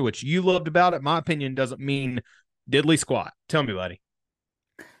me what you loved about it. My opinion doesn't mean diddly squat. Tell me, buddy.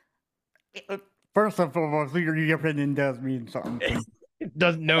 First and foremost, your opinion does mean something. It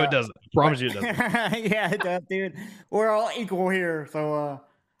doesn't. No, it doesn't. I promise you it doesn't. Yeah, it does, dude. We're all equal here. So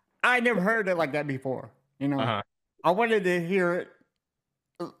I never heard it like that before. You know, I wanted to hear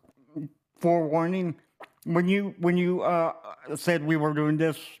it. Forewarning, when you said we were doing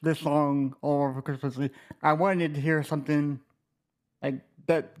this song all over Christmas, I wanted to hear something like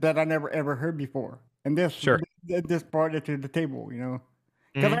that I never ever heard before, and this brought it to the table. You know.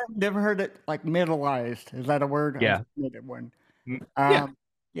 Because I've never heard it like metalized. Is that a word? Yeah. One.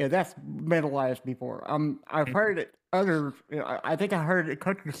 Yeah, that's metalized before. I've heard it other. You know, I think I heard it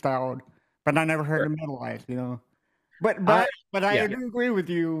country styled, but I never heard it metalized. You know, but I do agree with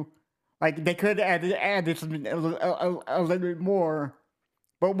you. Like they could add something a little bit more.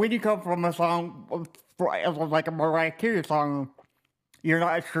 But when you come from a song like a Mariah Carey song, you're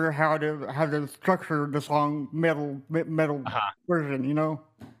not sure how to structure the song metal version, you know.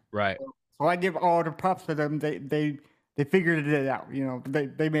 Right. So I give all the props to them. They figured it out. You know,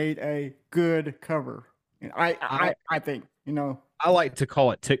 they made a good cover. I think, you know. I like to call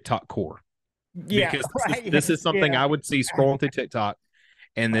it TikTok core. Yeah, because this is something I would see scrolling through TikTok,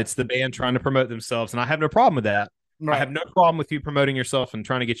 and it's the band trying to promote themselves, and I have no problem with that. Right. I have no problem with you promoting yourself and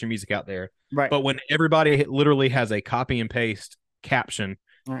trying to get your music out there. Right. But when everybody literally has a copy and paste caption,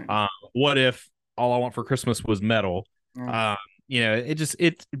 what if all I want for Christmas was metal? You know,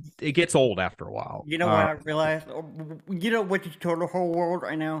 it gets old after a while. You know what I realized? You know what you told the whole world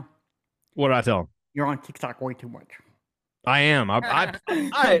right now? What did I tell them? You're on TikTok way too much. I am.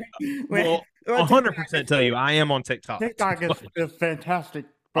 I will 100% tell you I am on TikTok. TikTok is fantastic.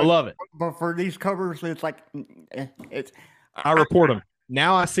 I love it. But for these covers, it's like I report them.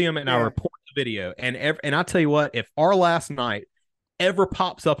 Now I see them and I report the video. And I tell you what, if Our Last Night ever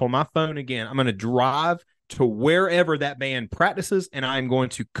pops up on my phone again, I'm going to drive to wherever that band practices, and I'm going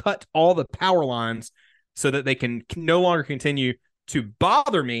to cut all the power lines so that they can no longer continue to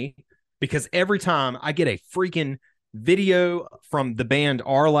bother me, because every time I get a freaking video from the band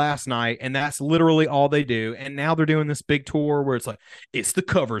Our Last Night, and that's literally all they do. And now they're doing this big tour where it's like, it's the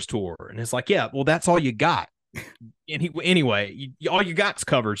covers tour. And it's like, yeah, well, that's all you got. Anyway, all you got's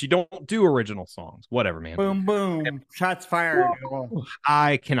covers. You don't do original songs. Whatever, man. Boom, boom. Shots fired.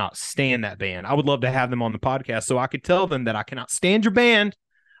 I cannot stand that band. I would love to have them on the podcast so I could tell them that I cannot stand your band,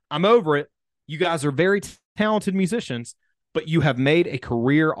 I'm over it. You guys are very talented musicians, but you have made a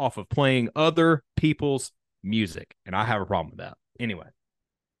career off of playing other people's music, and I have a problem with that. Anyway.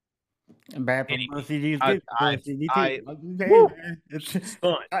 And bad publicity is good publicity It's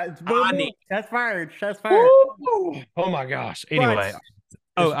fun. Shots fired. Oh my gosh. Anyway.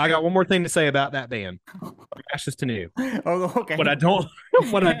 I got one more thing to say about that band. Ashes to New. Oh, okay. What I don't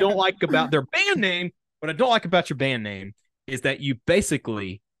like about their band name, what I don't like about your band name is that you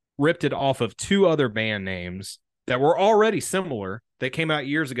basically ripped it off of two other band names that were already similar that came out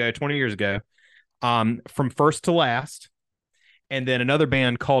 20 years ago, From First to Last, and then another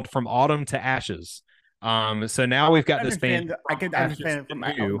band called From Autumn to Ashes. So now we've got this band. I could understand from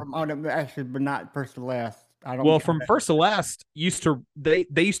Autumn to Ashes, but not First to Last. From First to Last they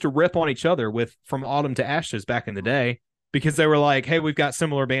used to rip on each other with From Autumn to Ashes back in the day, because they were like, hey, we've got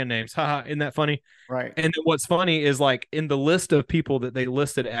similar band names. Haha, isn't that funny? Right. And then what's funny is, like, in the list of people that they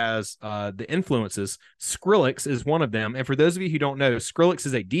listed as the influences, Skrillex is one of them. And for those of you who don't know, Skrillex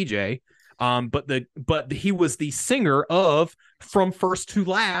is a DJ. But he was the singer of From First to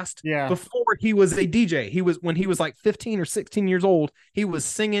Last before he was a DJ. When he was like 15 or 16 years old, he was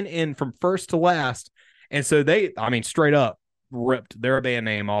singing in From First to Last. And so straight up ripped their band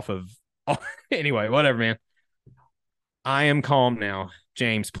name off of. Anyway, whatever, man. I am calm now.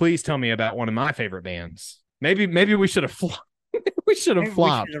 James, please tell me about one of my favorite bands. Maybe we should have flopped. We should have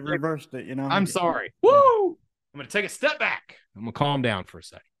flopped. We should have reversed it, I'm sorry. Woo! I'm going to take a step back. I'm going to calm down for a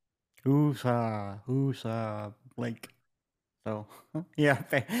second. Who's Blake? So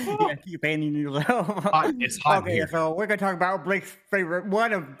keep painting yourself. It's hot here. So we're gonna talk about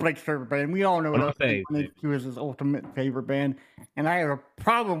one of Blake's favorite band. We all know he was his ultimate favorite band, and I have a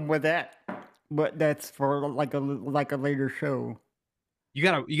problem with that. But that's for like a later show. You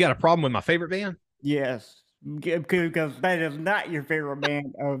got a problem with my favorite band? Yes, because that is not your favorite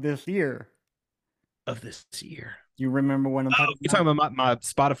band of this year. You remember when I'm talking about? You're talking about my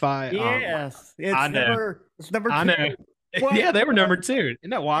Spotify? Yes. I know. It's number 2. I know. Yeah, they were number 2. Isn't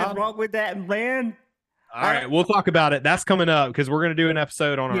that wild? What's wrong with that, man? All right, we'll talk about it. That's coming up because we're going to do an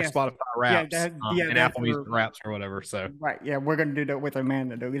episode on our Spotify Wraps and Apple Music Wraps or whatever. So we're going to do that with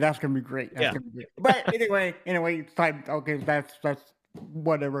Amanda. That's going to be great. Gonna be great. But anyway, it's time. Okay, that's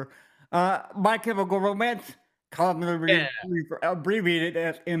whatever. My Chemical Romance, commonly abbreviated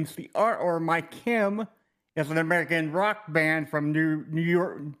as MCR or My Chem, is an American rock band from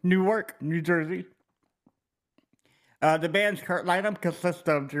Newark, New Jersey. The band's current lineup consists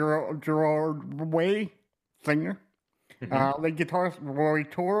of Gerard Way, singer, lead guitarist Roy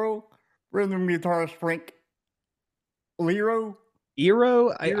Toro, rhythm guitarist Frank Iero. I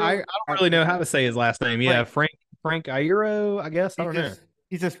don't really know how to say his last name. Yeah, Frank Iero, I guess. I don't know.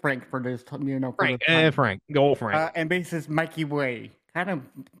 He's just Frank for this, Frank, go old Frank. And bassist Mikey Way. Kind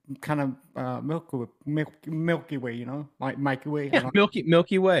of Milky Way, Mikey Way. Yeah,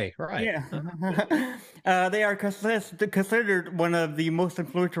 Milky Way, right? Yeah. They are considered one of the most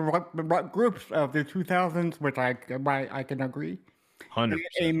influential rock groups of the 2000s, which I can agree. 100%.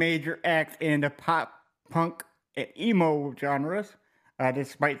 A major act in the pop, punk, and emo genres,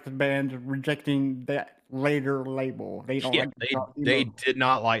 despite the band rejecting that later label. They did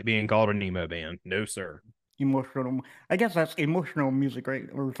not like being called an emo band. No, sir. Emotional, I guess that's emotional music, right,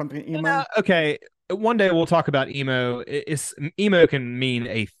 or something. Emo. Okay, one day we'll talk about emo. Emo can mean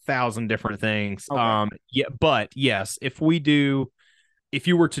 1,000 different things. Okay. But yes, if you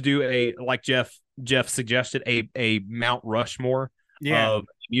were to do like Jeff suggested, a Mount Rushmore of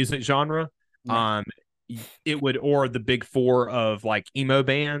music genre, it would, or the big 4 of like emo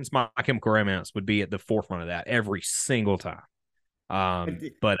bands, My Chemical Romance would be at the forefront of that every single time.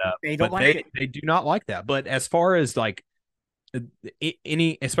 But they do not like that. But as far as like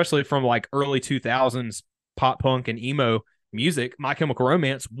especially from like early 2000s pop punk and emo music, My Chemical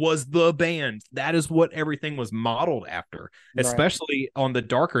Romance was the band. That is what everything was modeled after, especially on the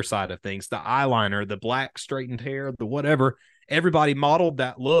darker side of things, the eyeliner, the black straightened hair, the whatever. Everybody modeled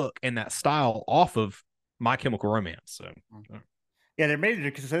that look and that style off of My Chemical Romance. So their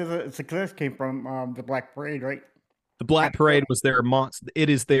major success came from the Black Parade, right? The Black Parade was their it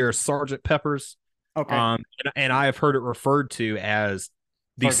is their Sgt. Pepper's. Okay. And I have heard it referred to as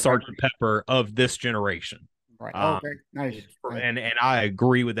the Sgt. Pepper of this generation. Right. Okay. Nice. And I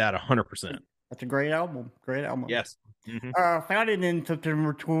agree with that 100%. That's a great album. Yes. Mm-hmm. Founded in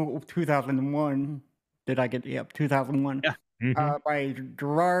September 2001. Did I get 2001? Yeah. Mm-hmm. By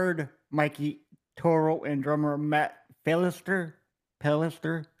Gerard, Mikey Toro, and drummer Matt Pellissier.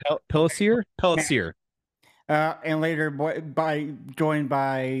 And later joined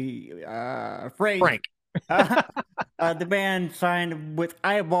by Frank. The band signed with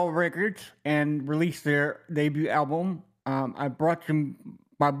Eyeball Records and released their debut album. I brought you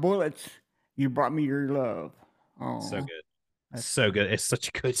my bullets. You brought me your love. Oh, so good. So good. It's such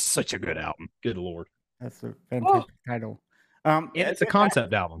a good album. Good Lord. That's a fantastic title. And it's a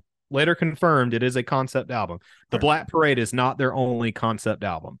concept album. Later confirmed it is a concept album. The Black Parade is not their only concept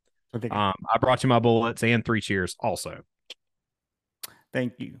album. I Brought You My Bullets and Three Cheers also.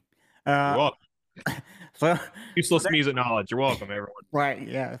 Thank you. You're welcome. So useless music knowledge. You're welcome, everyone. Right,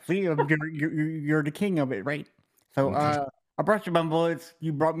 yeah. See, you're the king of it, right? So I Brought You My Bullets,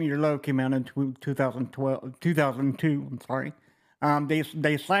 You Brought Me Your Love came out in 2002, I'm sorry.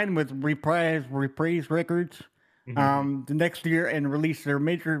 They signed with Reprise Records the next year and released their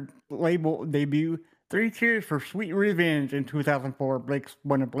major label debut, Three Cheers for Sweet Revenge in 2004.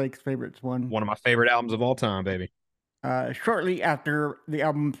 One of Blake's favorites. One of my favorite albums of all time, baby. Shortly after the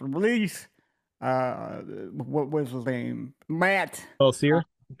album's release, what was his name? Matt. Belsier?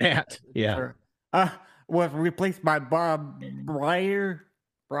 Matt, yeah. Was replaced by Bob Brier.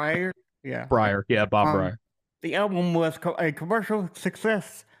 Yeah. Bob Brier. The album was a commercial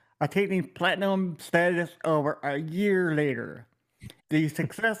success, attaining platinum status over a year later. The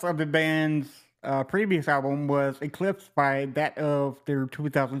success of the band's previous album was eclipsed by that of their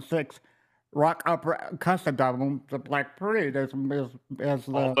 2006 rock opera concept album, The Black Parade.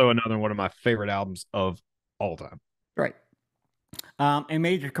 Also another one of my favorite albums of all time. Right. A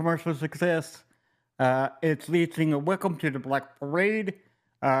major commercial success. Its lead single, Welcome to the Black Parade,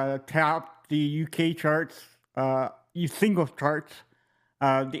 topped the UK charts, singles charts.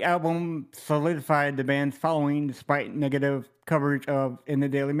 The album solidified the band's following despite negative coverage in the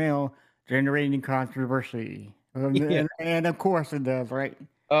Daily Mail, generating controversy. And of course it does, right?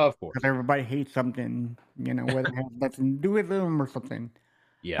 Of course. Because everybody hates something, whether it has nothing to do with them or something.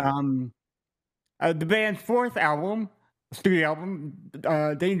 Yeah. The band's fourth studio album,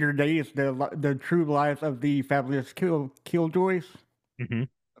 Danger Days, the true lives of the fabulous Killjoys. Mm-hmm.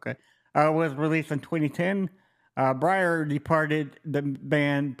 Okay. Was released in 2010. Brier departed the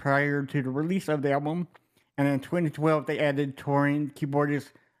band prior to the release of the album, and in 2012 they added touring keyboardist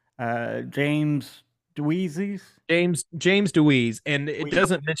James DeWeese. James DeWeese, and it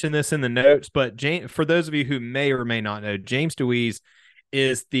doesn't mention this in the notes, but for those of you who may or may not know, James DeWeese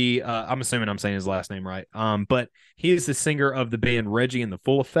is the I'm assuming I'm saying his last name right. But he is the singer of the band Reggie and the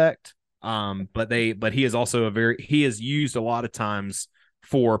Full Effect. But he is also he is used a lot of times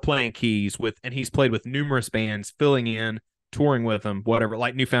for playing keys and he's played with numerous bands, filling in, touring with them, whatever,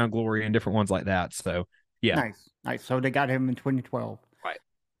 like New Found Glory and different ones like that. So yeah. Nice. So they got him in 2012. Right.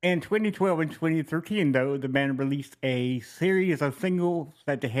 In 2012 and 2013, though, the band released a series of singles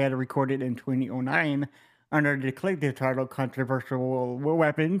that they had recorded in 2009 under the collective title Controversial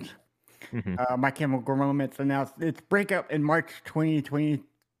Weapons. My Chemical Romance announced its breakup in March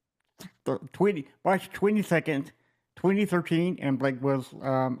 22nd, 2013, and Blake was,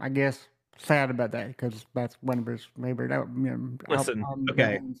 I guess, sad about that because that's one of his favorite Listen,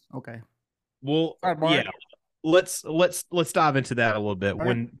 okay. Okay. Well, yeah. Let's dive into that a little bit. All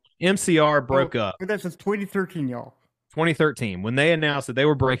when MCR broke up, this is 2013, y'all. 2013, when they announced that they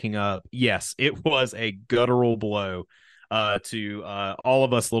were breaking up, yes, it was a guttural blow to all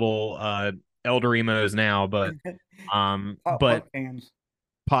of us little elder emos now, but fans.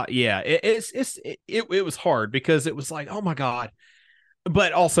 It was hard because it was like, oh my God.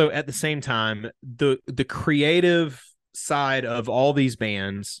 But also at the same time, the creative side of all these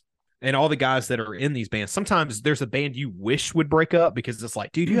bands and all the guys that are in these bands, sometimes there's a band you wish would break up because it's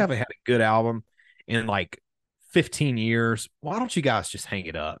like, dude, you haven't had a good album in like 15 years. Why don't you guys just hang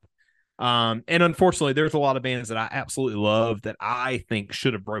it up? And unfortunately, there's a lot of bands that I absolutely love that I think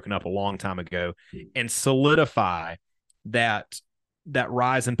should have broken up a long time ago and solidify that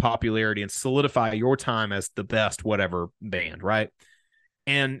rise in popularity and solidify your time as the best whatever band, right?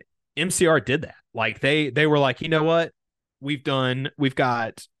 And MCR did that. Like they were like, you know what? We've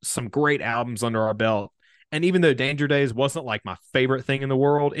got some great albums under our belt. And even though Danger Days wasn't like my favorite thing in the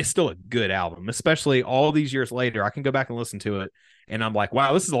world, it's still a good album, especially all these years later. I can go back and listen to it. And I'm like,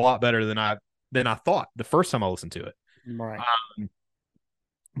 wow, this is a lot better than I thought the first time I listened to it. Right.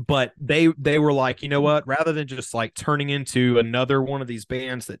 But they were like, you know what? Rather than just like turning into another one of these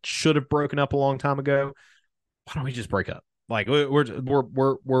bands that should have broken up a long time ago, why don't we just break up? Like we're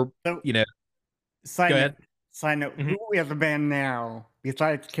you know. Go ahead. Side note, who we have a band now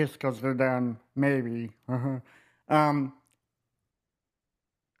besides Kiss because they're done? Maybe.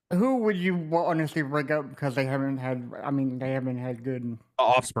 Who would you honestly break up because they haven't had? I mean, they haven't had good.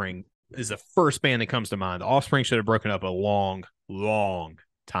 Offspring is the first band that comes to mind. The Offspring should have broken up a long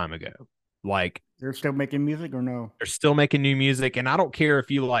time ago. Like, they're still making music or no? they're still making new music, and I don't care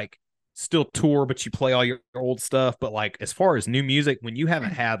if you like still tour, but you play all your old stuff. But like, as far as new music, when you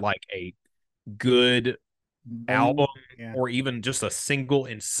haven't had like a good album Yeah. or even just a single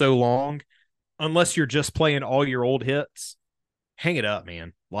in so long, unless you're just playing all your old hits, hang it up,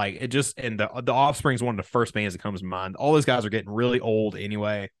 man. Like, it just, and the Offspring is one of the first bands that comes to mind. All those guys are getting really old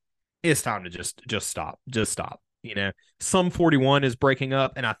anyway. It's time to just stop. Just stop. You know, Sum 41 is breaking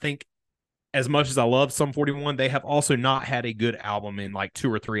up, and I think as much as I love Sum 41, they have also not had a good album in like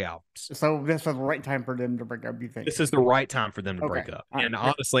 2 or 3 albums. So this is the right time for them to break up, you think? This is the right time for them to break up. And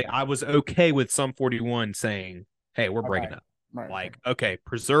honestly, I was okay with Sum 41 saying, hey, we're breaking up. Like, okay,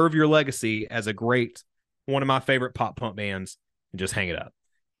 preserve your legacy as a great, one of my favorite pop punk bands, and just hang it up.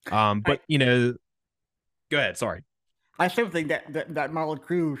 But you know, go ahead. Sorry. I still think that Motley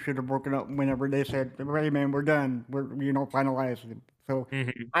Crue should have broken up whenever they said, "Hey man, we're done. We're finalized." So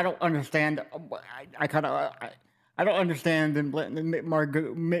I don't understand. I don't understand them letting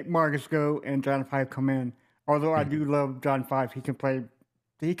Mick Margus go and John 5 come in. Although I do love John 5, he can play.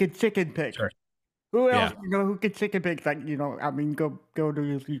 He can chicken pick. Sure. Who else who can chicken pick? Like I mean, go do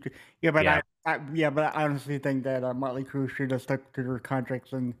your future. Yeah, but I honestly think that Motley Crue should have stuck to their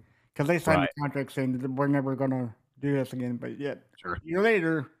contracts, and because they signed the contracts and we're never gonna do this again. But yet, a year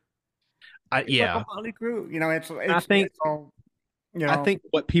later, Motley Crue. I think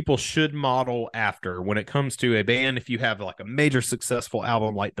what people should model after when it comes to a band, if you have like a major successful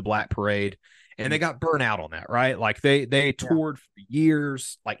album like the Black Parade, and they got burnt out on that, right? Like they toured for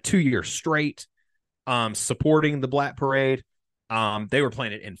years, like 2 years straight, supporting the Black Parade. They were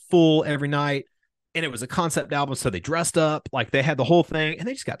playing it in full every night, and it was a concept album, so they dressed up, like they had the whole thing, and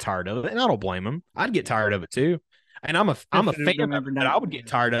they just got tired of it. And I don't blame them. I'd get tired of it too. And I'm a fan of it, but I would get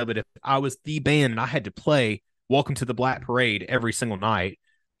tired of it if I was the band and I had to play Welcome to the Black Parade every single night.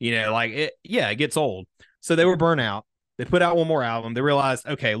 You know, like it gets old. So they were burnt out. They put out one more album. They realized,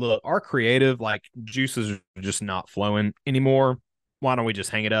 okay, look, our creative like juices are just not flowing anymore. Why don't we just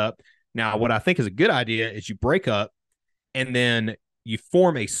hang it up? Now, what I think is a good idea is you break up and then you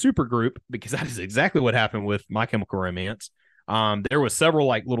form a super group, because that is exactly what happened with My Chemical Romance. There was several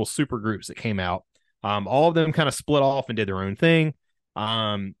like little super groups that came out. All of them kind of split off and did their own thing.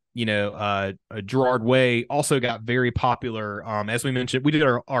 Gerard Way also got very popular. As we mentioned, we did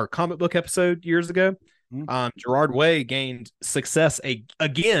our comic book episode years ago. Gerard Way gained success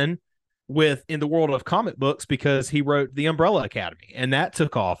again in the world of comic books because he wrote The Umbrella Academy, and that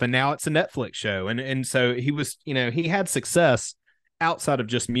took off, and now it's a Netflix show. And so he was, he had success outside of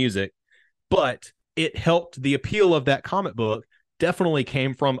just music, but it helped. The appeal of that comic book definitely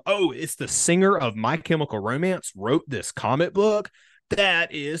came from, it's the singer of My Chemical Romance wrote this comic book.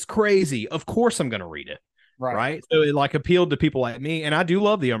 That is crazy. Of course I'm going to read it. Right. So it like appealed to people like me. And I do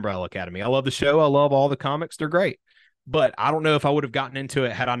love The Umbrella Academy. I love the show. I love all the comics. They're great. But I don't know if I would have gotten into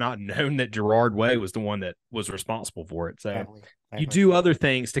it had I not known that Gerard Way was the one that was responsible for it. So you do other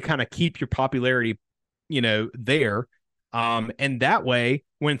things to kind of keep your popularity, there. And that way,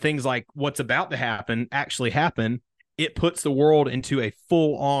 when things like what's about to happen actually happen, it puts the world into a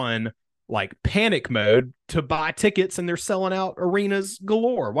full on like panic mode to buy tickets, and they're selling out arenas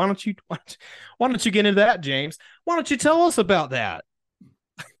galore. Why don't you get into that, James? Why don't you tell us about that?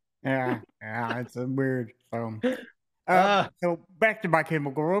 Yeah, it's weird. So back to My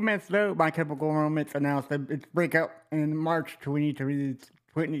Chemical Romance, though. My Chemical Romance announced its breakup in March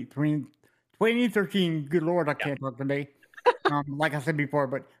 2013. Good Lord, I can't talk today. Like I said before,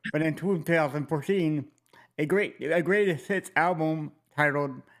 but in 2014, a greatest hits album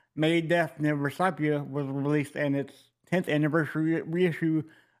titled May Death Never Stop You was released, and its 10th anniversary reissue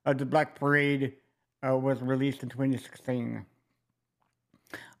of the Black Parade was released in 2016.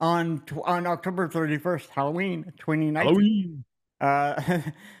 On October 31st, Halloween 2019,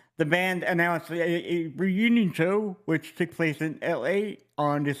 the band announced a reunion show which took place in LA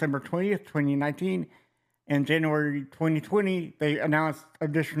on December 20th, 2019. In January 2020, they announced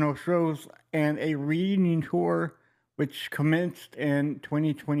additional shows and a reunion tour which commenced in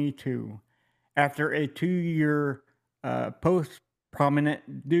 2022 after a 2-year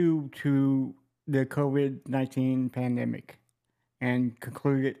post-prominent due to the COVID-19 pandemic, and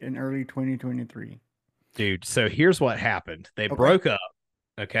concluded in early 2023. Dude, so here's what happened. They broke up,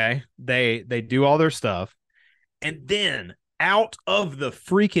 okay? They do all their stuff, and then out of the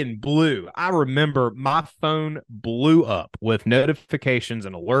freaking blue, I remember my phone blew up with notifications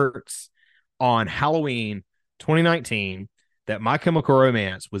and alerts on Halloween 2019 that My Chemical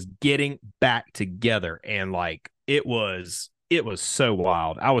Romance was getting back together, and like it was so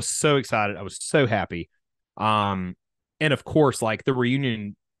wild. I was so excited. I was so happy. And of course, like the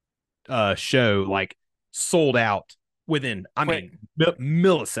reunion show like sold out within, I mean,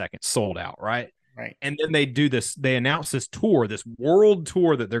 milliseconds sold out, right? Right. And then they announce this tour, this world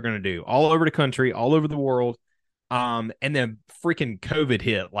tour that they're going to do all over the country, all over the world. And then freaking COVID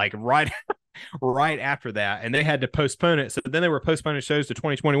hit like right after that, and they had to postpone it. So then they were postponing shows to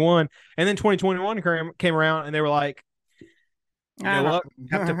 2021, and then 2021 came around, and they were like, you know what? We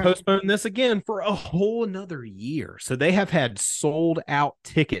have to postpone this again for a whole another year. So they have had sold out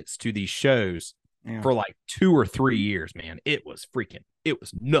tickets to these shows for like 2 or 3 years, man. It was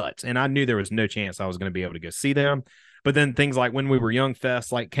nuts. And I knew there was no chance I was going to be able to go see them. But then things like When We Were Young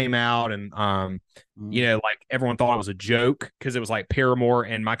Fest like came out, and you know, like everyone thought it was a joke because it was like Paramore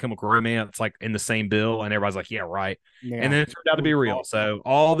and My Chemical Romance like in the same bill, and everybody's like, yeah, right. Yeah. And then it turned out to be real. So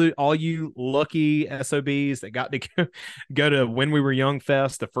all you lucky SOBs that got to go to When We Were Young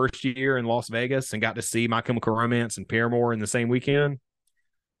Fest the first year in Las Vegas and got to see My Chemical Romance and Paramore in the same weekend,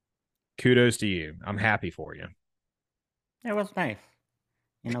 kudos to you. I'm happy for you. It was nice.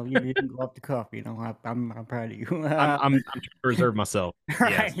 You know, you didn't go up the cuff. You know, I'm proud of you. I'm trying to reserve myself.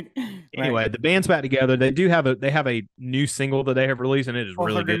 Right. Yes. Anyway, the band's back together. They have a new single that they have released, and it is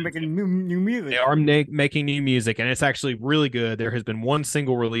really good. They're making new music. They are making new music, and it's actually really good. There has been one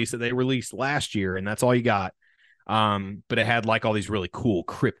single release that they released last year, and that's all you got. But it had like all these really cool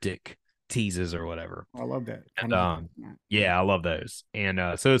cryptic teases or whatever. I love that. And yeah, I love those. And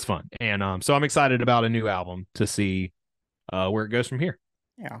so it's fun. And so I'm excited about a new album to see where it goes from here.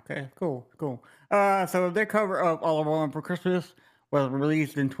 Yeah, okay, cool. So their cover of All I Want for Christmas was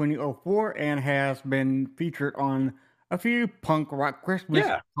released in 2004 and has been featured on a few punk rock Christmas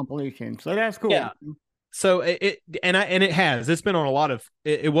compilations. So that's cool. Yeah. So it has. It's been on a lot of.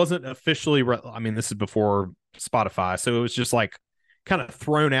 It wasn't officially. I mean, this is before Spotify, so it was just like kind of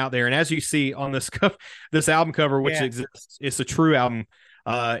thrown out there. And as you see on this album cover, which exists, it's a true album.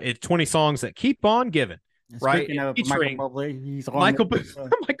 It's 20 songs that keep on giving. Right, featuring Michael Bublé. He's on Michael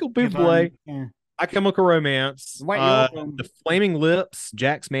Bublé, My Chemical Romance, the Flaming Lips,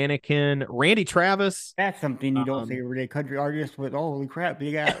 Jack's Mannequin, Randy Travis. That's something you don't see every day. Country artists with holy crap,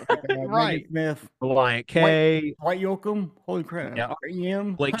 you got right. Smith, Reliant K, Dwight Yoakam, holy crap,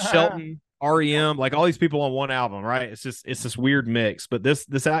 REM, Blake Shelton, REM, like all these people on one album, right? It's this weird mix, but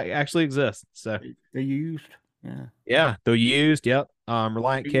this actually exists. So they're used, they're used. Yep,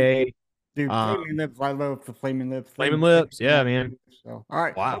 Reliant K. Dude, Flaming Lips, I love the Flaming Lips. Flaming Lips, yeah, man. So, all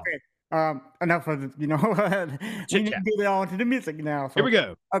right, wow. Okay, enough of it. You know, we need to get on to the music now. So, here we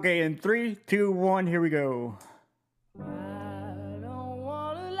go. Okay, in 3, 2, 1, here we go. I don't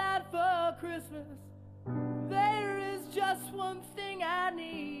want a lot for Christmas. There is just one thing I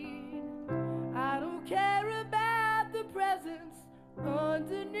need. I don't care about the presents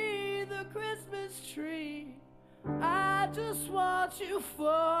underneath the Christmas tree. I just want you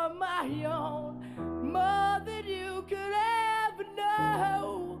for my own, more than you could ever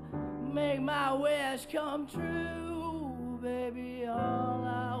know. Make my wish come true, baby. All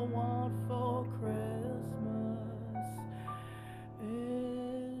I want for Christmas is you.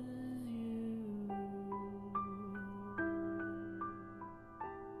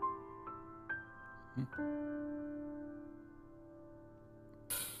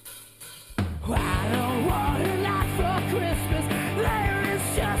 I don't want a lot for Christmas. There is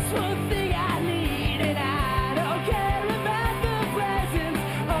just one thing I need, and I don't care about the presents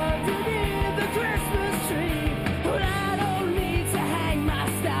underneath the Christmas tree. But I don't need to hang my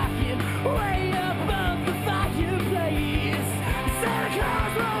stocking way above the fireplace. Santa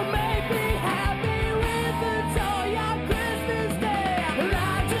Claus will make me happy with a toy on Christmas Day. And I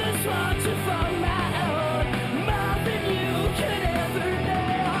just want you for my own, more than you could ever know.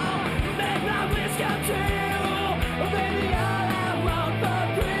 Make my wish come true, baby. All I want for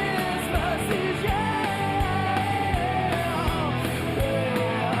Christmas is you.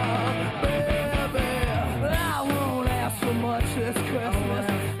 Baby, I won't ask for much this Christmas.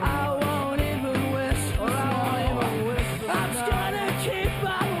 I won't even wish. I'm just gonna keep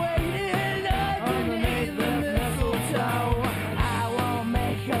on waiting.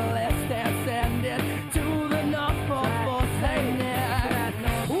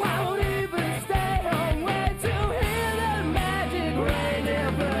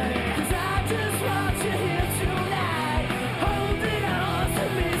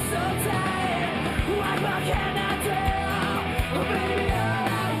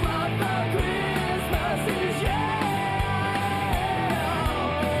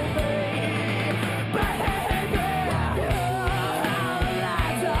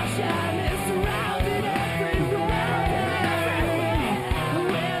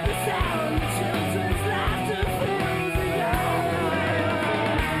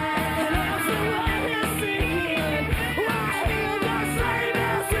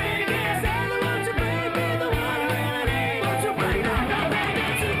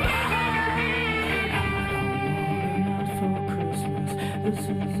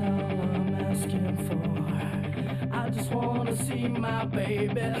 asking for. I just wanna see my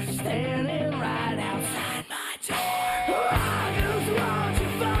baby standing right outside my door. I just want you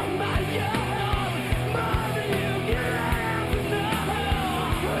for my young, more than you can ever know.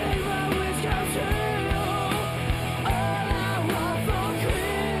 Make my wish come true. All I want for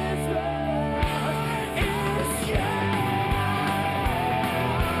Christmas is you.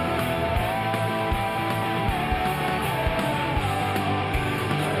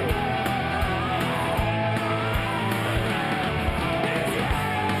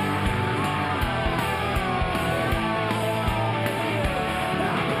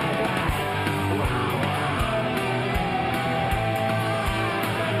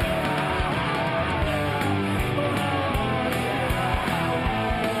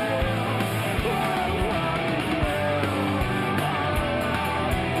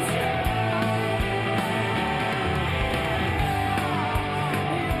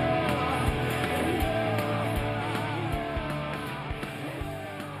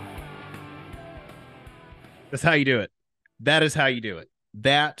 That's how you do it. That is how you do it.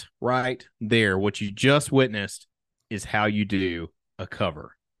 That right there, what you just witnessed, is how you do a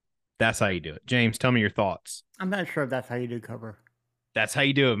cover. That's how you do it. James, tell me your thoughts. I'm not sure if that's how you do cover. That's how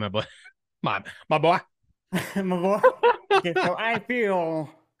you do it, my boy. My boy. My boy. Okay, so I feel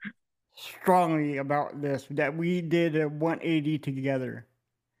strongly about this, that we did a 180 together.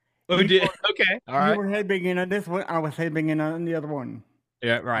 Oh, we did? Okay. All right. You were headbanging on this one. I was headbanging on the other one.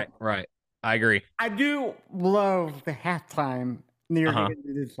 Yeah, right. I agree. I do love the halftime near the end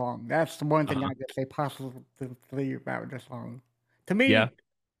of this song. That's the one thing I could say positively about this song. To me,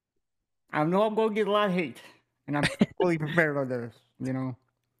 I know I'm going to get a lot of hate, and I'm fully prepared on this, you know.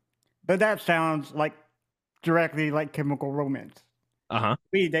 But that sounds like directly like Chemical Romance.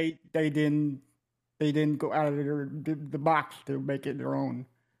 They didn't go out of the box to make it their own.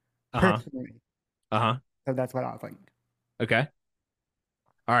 Personally. So that's what I think. Okay.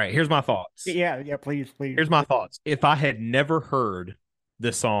 All right, here's my thoughts. Yeah, please. Here's my thoughts. If I had never heard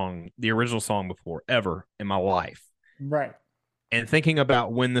this song, the original song before, ever in my life. Right. And thinking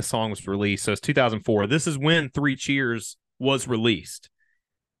about when the song was released, so it's 2004. This is when Three Cheers was released.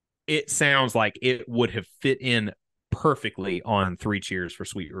 It sounds like it would have fit in perfectly on Three Cheers for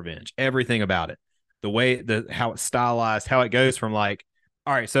Sweet Revenge. Everything about it. The way, how it's stylized, how it goes from like,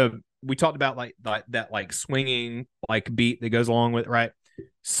 all right, so we talked about like that swinging like beat that goes along with it, right?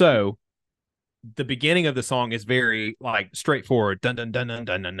 So the beginning of the song is very like straightforward, dun dun dun dun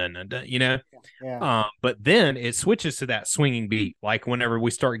dun dun dun, dun, you know. But then it switches to that swinging beat, like whenever we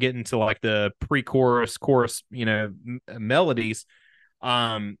start getting to like the pre-chorus, chorus, you know, melodies.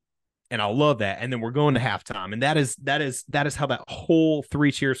 And I love that. And then we're going to halftime, and that is how that whole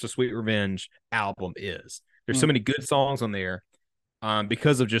Three Cheers to Sweet Revenge album is. There's so many good songs on there.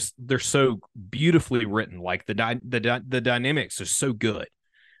 Because of just they're so beautifully written, like the dynamics are so good.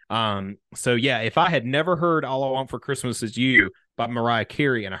 So yeah, if I had never heard "All I Want for Christmas Is You" by Mariah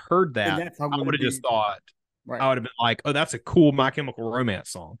Carey and I heard that, I would have just thought, I would have been like, oh, that's a cool My Chemical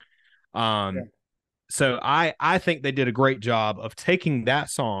Romance song. So I think they did a great job of taking that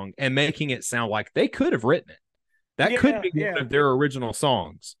song and making it sound like they could have written it. That could be one of their original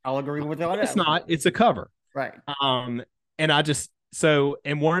songs. I'll agree with that. It's not. It's a cover. Right. And I just. So,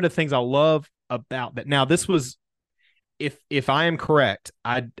 and one of the things I love about that, now this was, if I am correct,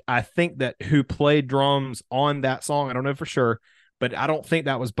 I think that who played drums on that song, I don't know for sure, but I don't think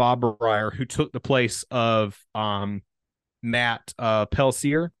that was Bob Breyer, who took the place of Matt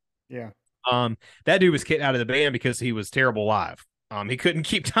Pelsier. Yeah. That dude was kicked out of the band because he was terrible live. He couldn't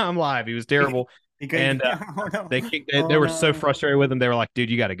keep time live. He was terrible. And they were so frustrated with him. They were like, dude,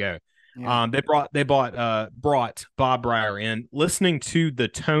 you got to go. Yeah. They brought Bob Breyer in. Listening to the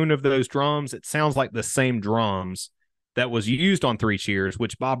tone of those drums, it sounds like the same drums that was used on Three Cheers,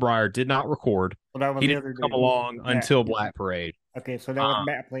 which Bob Breyer did not record. Well, he didn't come along until Black Parade. Okay, so that was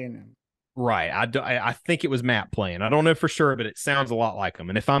Matt playing them. Right. I think it was Matt playing. I don't know for sure, but it sounds a lot like him.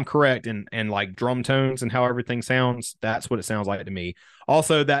 And if I'm correct in like drum tones and how everything sounds, that's what it sounds like to me.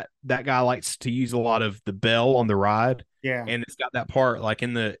 Also, that guy likes to use a lot of the bell on the ride. Yeah. And it's got that part like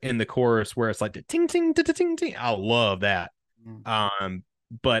in the chorus where it's like the ting ting ting ting ting. I love that.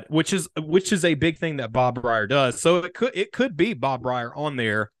 But which is a big thing that Bob Breyer does. So it could be Bob Breyer on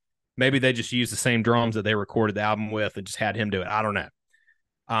there. Maybe they just used the same drums that they recorded the album with and just had him do it. I don't know.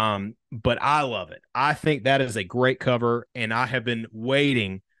 But I love it. I think that is a great cover, and I have been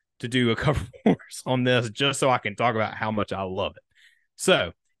waiting to do a cover course on this just so I can talk about how much I love it.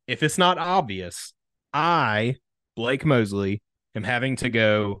 So if it's not obvious, Blake Mosley, am having to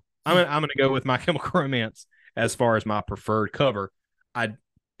go. I'm going to go with My Chemical Romance as far as my preferred cover. And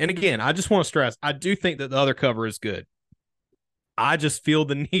And again, I just want to stress, I do think that the other cover is good. I just feel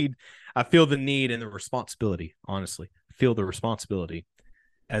the need. I feel the need and the responsibility, honestly, feel the responsibility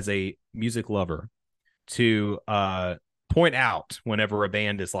as a music lover to point out whenever a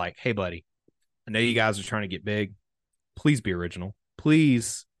band is like, hey, buddy, I know you guys are trying to get big. Please be original.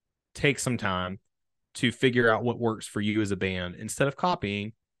 Please take some time to figure out what works for you as a band instead of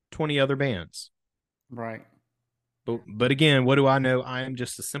copying 20 other bands. Right. But again, what do I know? I am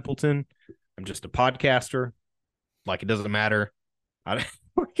just a simpleton. I'm just a podcaster. Like, it doesn't matter. I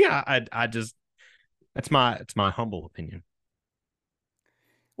just, it's my humble opinion.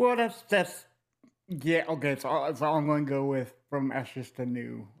 Well, that's yeah, okay. So I'm going to go with From Ashes to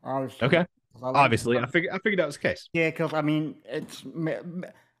New. Obviously. Okay. Obviously, I figured that was the case. Yeah, because I mean, it's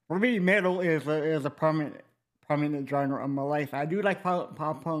for me, metal is a prominent genre of my life. I do like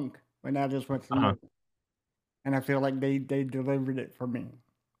pop punk when I just went to and I feel like they delivered it for me.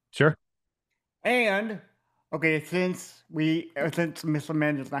 Sure. And okay, since Miss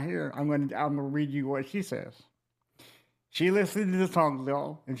Amanda's not here, I'm gonna read you what she says. She listened to the songs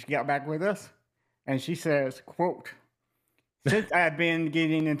though, and she got back with us, and she says, "Quote: Since I've been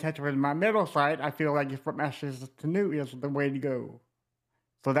getting in touch with my metal side, I feel like From Ashes to New is the way to go."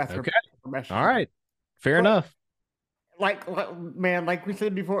 So that's okay. All right, fair enough. Like we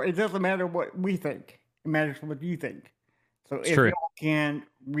said before, it doesn't matter what we think; it matters what you think. So if you can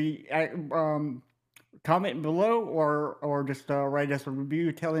comment below or just write us a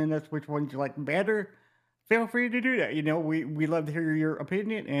review telling us which ones you like better, feel free to do that. You know, we love to hear your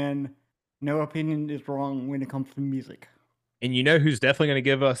opinion, and no opinion is wrong when it comes to music. And you know who's definitely going to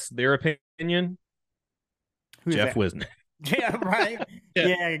give us their opinion? Who's Jeff Wisnick. Yeah, right.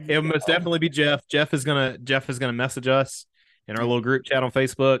 Yeah, it'll most definitely be Jeff. Jeff is gonna message us in our little group chat on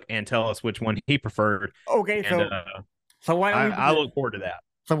Facebook and tell us which one he preferred. Okay, so why don't I look forward to that.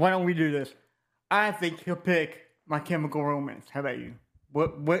 So why don't we do this? I think he'll pick My Chemical Romance. How about you?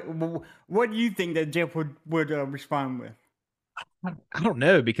 What do you think that Jeff would respond with? I don't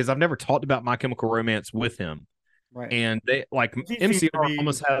know, because I've never talked about My Chemical Romance with him. Right. And they like MCR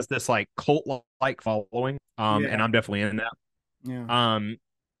almost has this like cult like following. And I'm definitely in that. Yeah.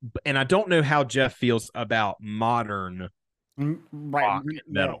 And I don't know how Jeff feels about modern rock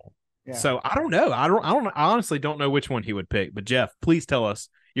metal. Yeah. So I don't know. I honestly don't know which one he would pick. But Jeff, please tell us.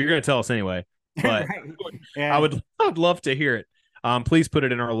 You're going to tell us anyway. But I would love to hear it. Please put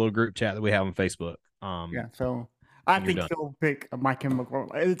it in our little group chat that we have on Facebook. So I think he'll pick My Chemical.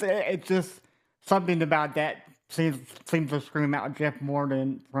 It's just something about that seems to scream out Jeff more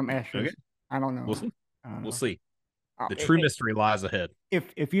than From Ashes. Okay. I don't know. We'll see. We'll see. The true mystery lies ahead.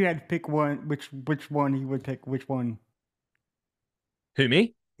 If you had to pick one, which one he would pick? Which one? Who,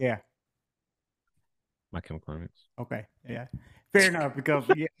 me? Yeah. My Chemical Romance. Okay. Yeah. Fair enough, because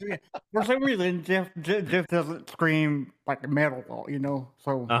for some reason Jeff doesn't scream like metal, you know.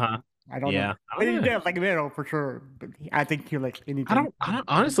 So I don't know. But he does like metal for sure. But I think he likes anything. I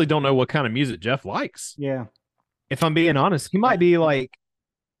honestly don't know what kind of music Jeff likes. Yeah. If I'm being honest, he might be like,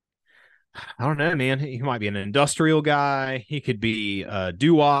 I don't know, man. He might be an industrial guy. He could be a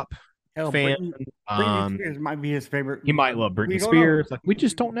doo-wop fan. Britney Spears might be his favorite. He might love Britney Spears. Like, we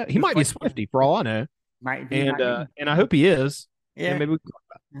just don't know. He might be a Swiftie for all I know. Might be. And I hope he is. Yeah. Maybe we can talk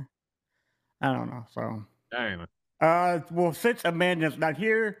about it. I don't know. So anyway. Well, since Amanda's not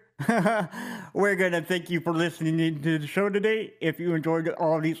here, we're going to thank you for listening to the show today. If you enjoyed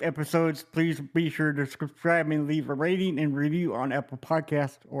all these episodes, please be sure to subscribe and leave a rating and review on Apple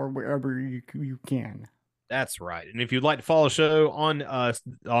Podcasts or wherever you can. That's right. And if you'd like to follow the show on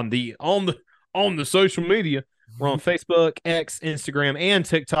the social media, we're on Facebook, X, Instagram, and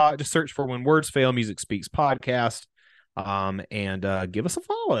TikTok. Just search for When Words Fail Music Speaks Podcast, and give us a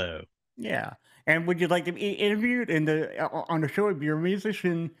follow. Yeah. And would you like to be interviewed on the show? If you're a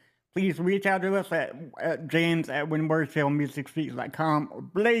musician, please reach out to us at James at whenwordsfailmusicspeaks.com or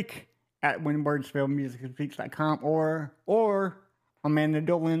Blake at whenwordsfailmusicspeaks.com or Amanda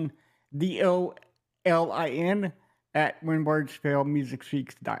Dolan, DOLIN at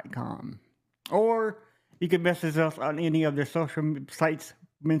whenwordsfailmusicspeaks.com. Or you can message us on any of the social sites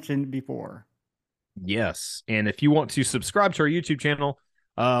mentioned before. Yes. And if you want to subscribe to our YouTube channel,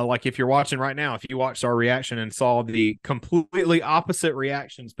 like if you're watching right now, if you watched our reaction and saw the completely opposite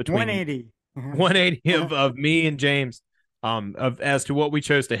reactions between 180 of me and James, as to what we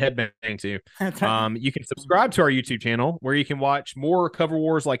chose to headbang to, you can subscribe to our YouTube channel where you can watch more cover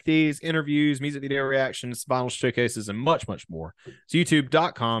wars like these, interviews, music video reactions, vinyl showcases, and much, much more. It's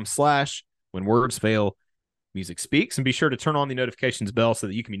youtube.com/When Words Fail Music Speaks, and be sure to turn on the notifications bell so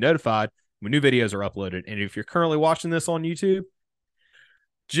that you can be notified when new videos are uploaded. And if you're currently watching this on YouTube,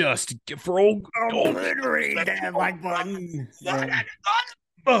 just for old obliterate that like button.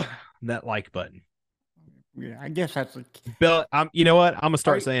 That like button. Yeah, I guess that's a you know what? I'm gonna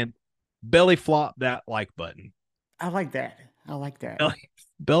start saying belly flop that like button. I like that. I like that.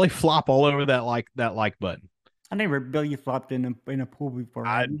 Belly flop all over that like button. I never belly flopped in a pool before.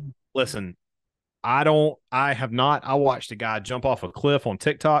 Listen, I have not. I watched a guy jump off a cliff on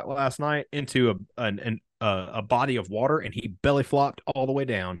TikTok last night into a body of water, and he belly flopped all the way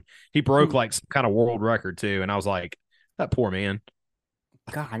down. He broke like some kind of world record too, and I was like, that poor man.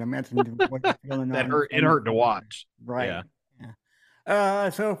 God, imagine what you're feeling. That hurt. It hurt to watch. Right. Yeah.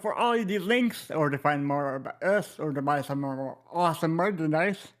 So for all of the links, or to find more about us, or to buy some more awesome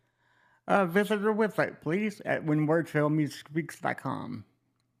merchandise, visit our website, please, at whenwordshowmusicspeaks.com.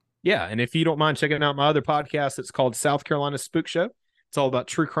 Yeah, and if you don't mind checking out my other podcast, it's called South Carolina Spook Show. It's all about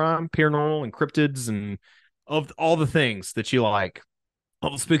true crime, paranormal, and cryptids, and of all the things that you like,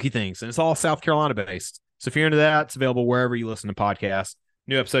 all the spooky things, and it's all South Carolina based. So if you're into that, it's available wherever you listen to podcasts.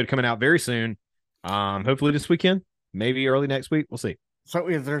 New episode coming out very soon. Hopefully this weekend, maybe early next week. We'll see. So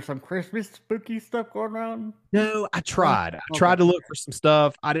is there some Christmas spooky stuff going on? No, I tried. I tried to look for some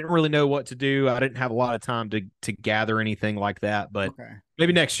stuff. I didn't really know what to do. I didn't have a lot of time to gather anything like that, but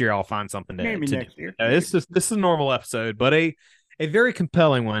maybe next year I'll find something to next do. Year. This is a normal episode, but a very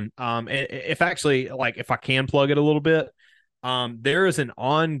compelling one. If actually, like, if I can plug it a little bit, there is an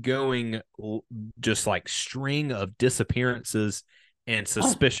ongoing just like string of disappearances and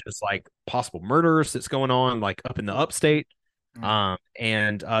suspicious like possible murders that's going on like up in the upstate.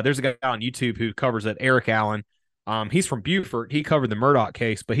 And there's a guy on YouTube who covers it, Eric Allen. He's from Beaufort. He covered the Murdoch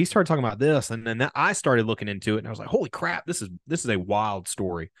case, but he started talking about this, and then I started looking into it, and I was like, "Holy crap! This is a wild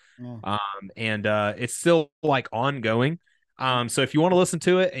story." And it's still like ongoing. So if you want to listen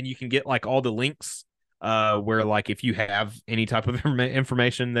to it, and you can get like all the links, where like if you have any type of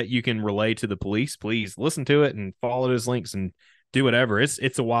information that you can relay to the police, please listen to it and follow those links and do whatever.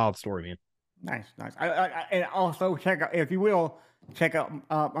 It's a wild story, man. Nice. And also check out, if you will, check out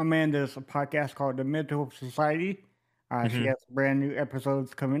Amanda's podcast called The Mental Society. She has brand new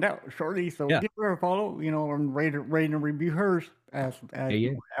episodes coming out shortly, so give her a follow, and rate and review hers as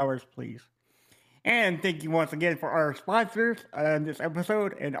ours, please. And thank you once again for our sponsors in this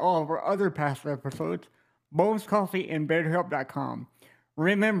episode and all of our other past episodes, Bones Coffee and BetterHelp.com.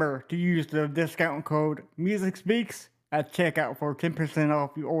 Remember to use the discount code MusicSpeaks at checkout for 10%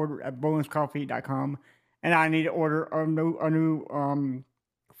 off your order at bonescoffee.com. And I need to order a new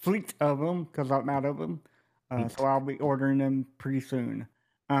fleet of them because I'm out of them. So I'll be ordering them pretty soon.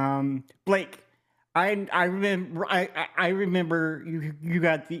 Blake, I remember you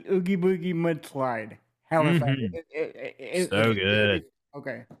got the Oogie Boogie mudslide. How is that? So good.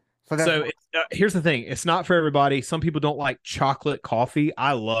 Okay. So here's the thing. It's not for everybody. Some people don't like chocolate coffee.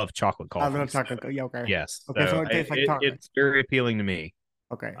 I love chocolate coffee. I love chocolate. Yeah, okay. Yes. Okay, so it tastes like chocolate. It's very appealing to me.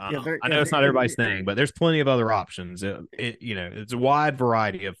 Okay. I know it's not everybody's thing, but there's plenty of other options. It's a wide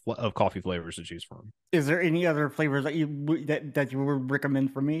variety of coffee flavors to choose from. Is there any other flavors that you would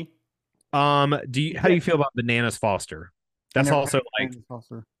recommend for me? How do you feel about Bananas Foster? That's also like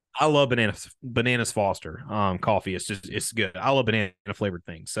Foster. I love Bananas Foster coffee. It's good. I love banana flavored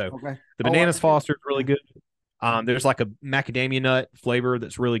things. So the Bananas Foster is really good. There's like a macadamia nut flavor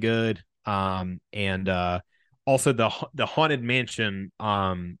that's really good. And also the Haunted Mansion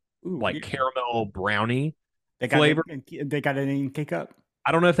caramel brownie flavor. They got it in K-Cup?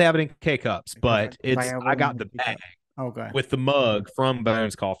 I don't know if they have it in K-Cups, but I got the bag with the mug from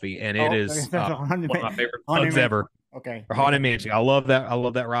Bones Coffee, and it is one of my favorite mugs ever. Okay. Or Haunted Mansion. I love that. I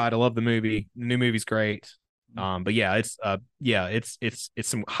love that ride. I love the movie. The new movie's great. But yeah, it's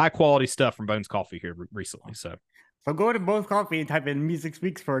some high quality stuff from Bones Coffee here recently. So go to Bones Coffee and type in Music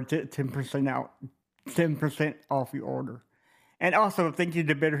Speaks for 10% off your order. And also thank you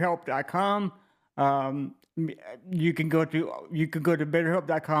to BetterHelp.com. You can go to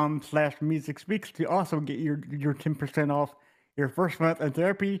BetterHelp.com/MusicSpeaks to also get your 10% off your first month of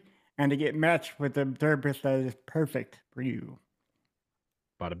therapy and to get matched with a therapist that is perfect for you.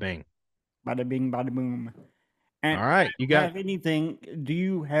 Bada bing. Bada bing, bada boom. And all right, you got anything? Do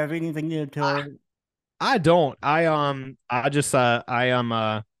you have anything to tell? I don't. I'm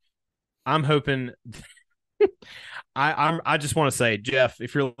hoping. I just want to say, Jeff,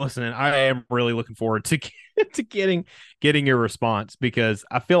 if you're listening, I am really looking forward to getting your response, because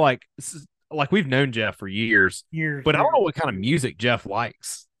I feel like we've known Jeff for years, but I don't know what kind of music Jeff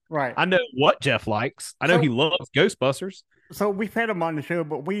likes. Right. I know what Jeff likes. I know he loves Ghostbusters. So we've had him on the show,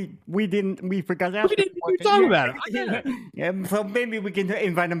 but we forgot to ask him. We talk about it. Yeah. So maybe we can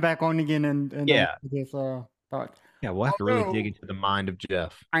invite him back on again and this thought. Yeah, we'll have to really dig into the mind of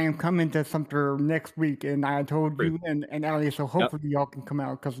Jeff. I am coming to Sumter next week, and I told you and Allie, so hopefully y'all can come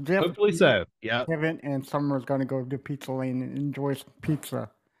out because Jeff, hopefully so. Yeah, Kevin and Summer is going to go to Pizza Lane and enjoy some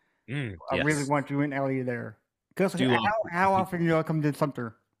pizza. I really want you and Ellie there because how often do y'all come to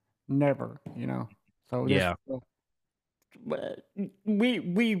Sumter? Never, So yeah,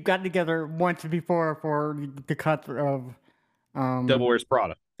 we got together once before for the concert of Devil Wears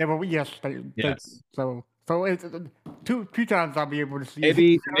Prada. Yes. So it's two times I'll be able to see.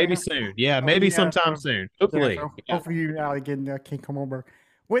 Maybe soon. Yeah, maybe sometime soon. Hopefully. Hopefully you and Allie can come over.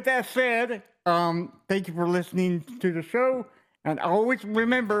 With that said, thank you for listening to the show, and always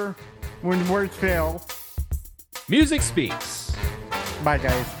remember, when words fail, music speaks. Bye,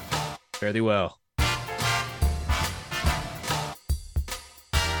 guys. Fare thee well.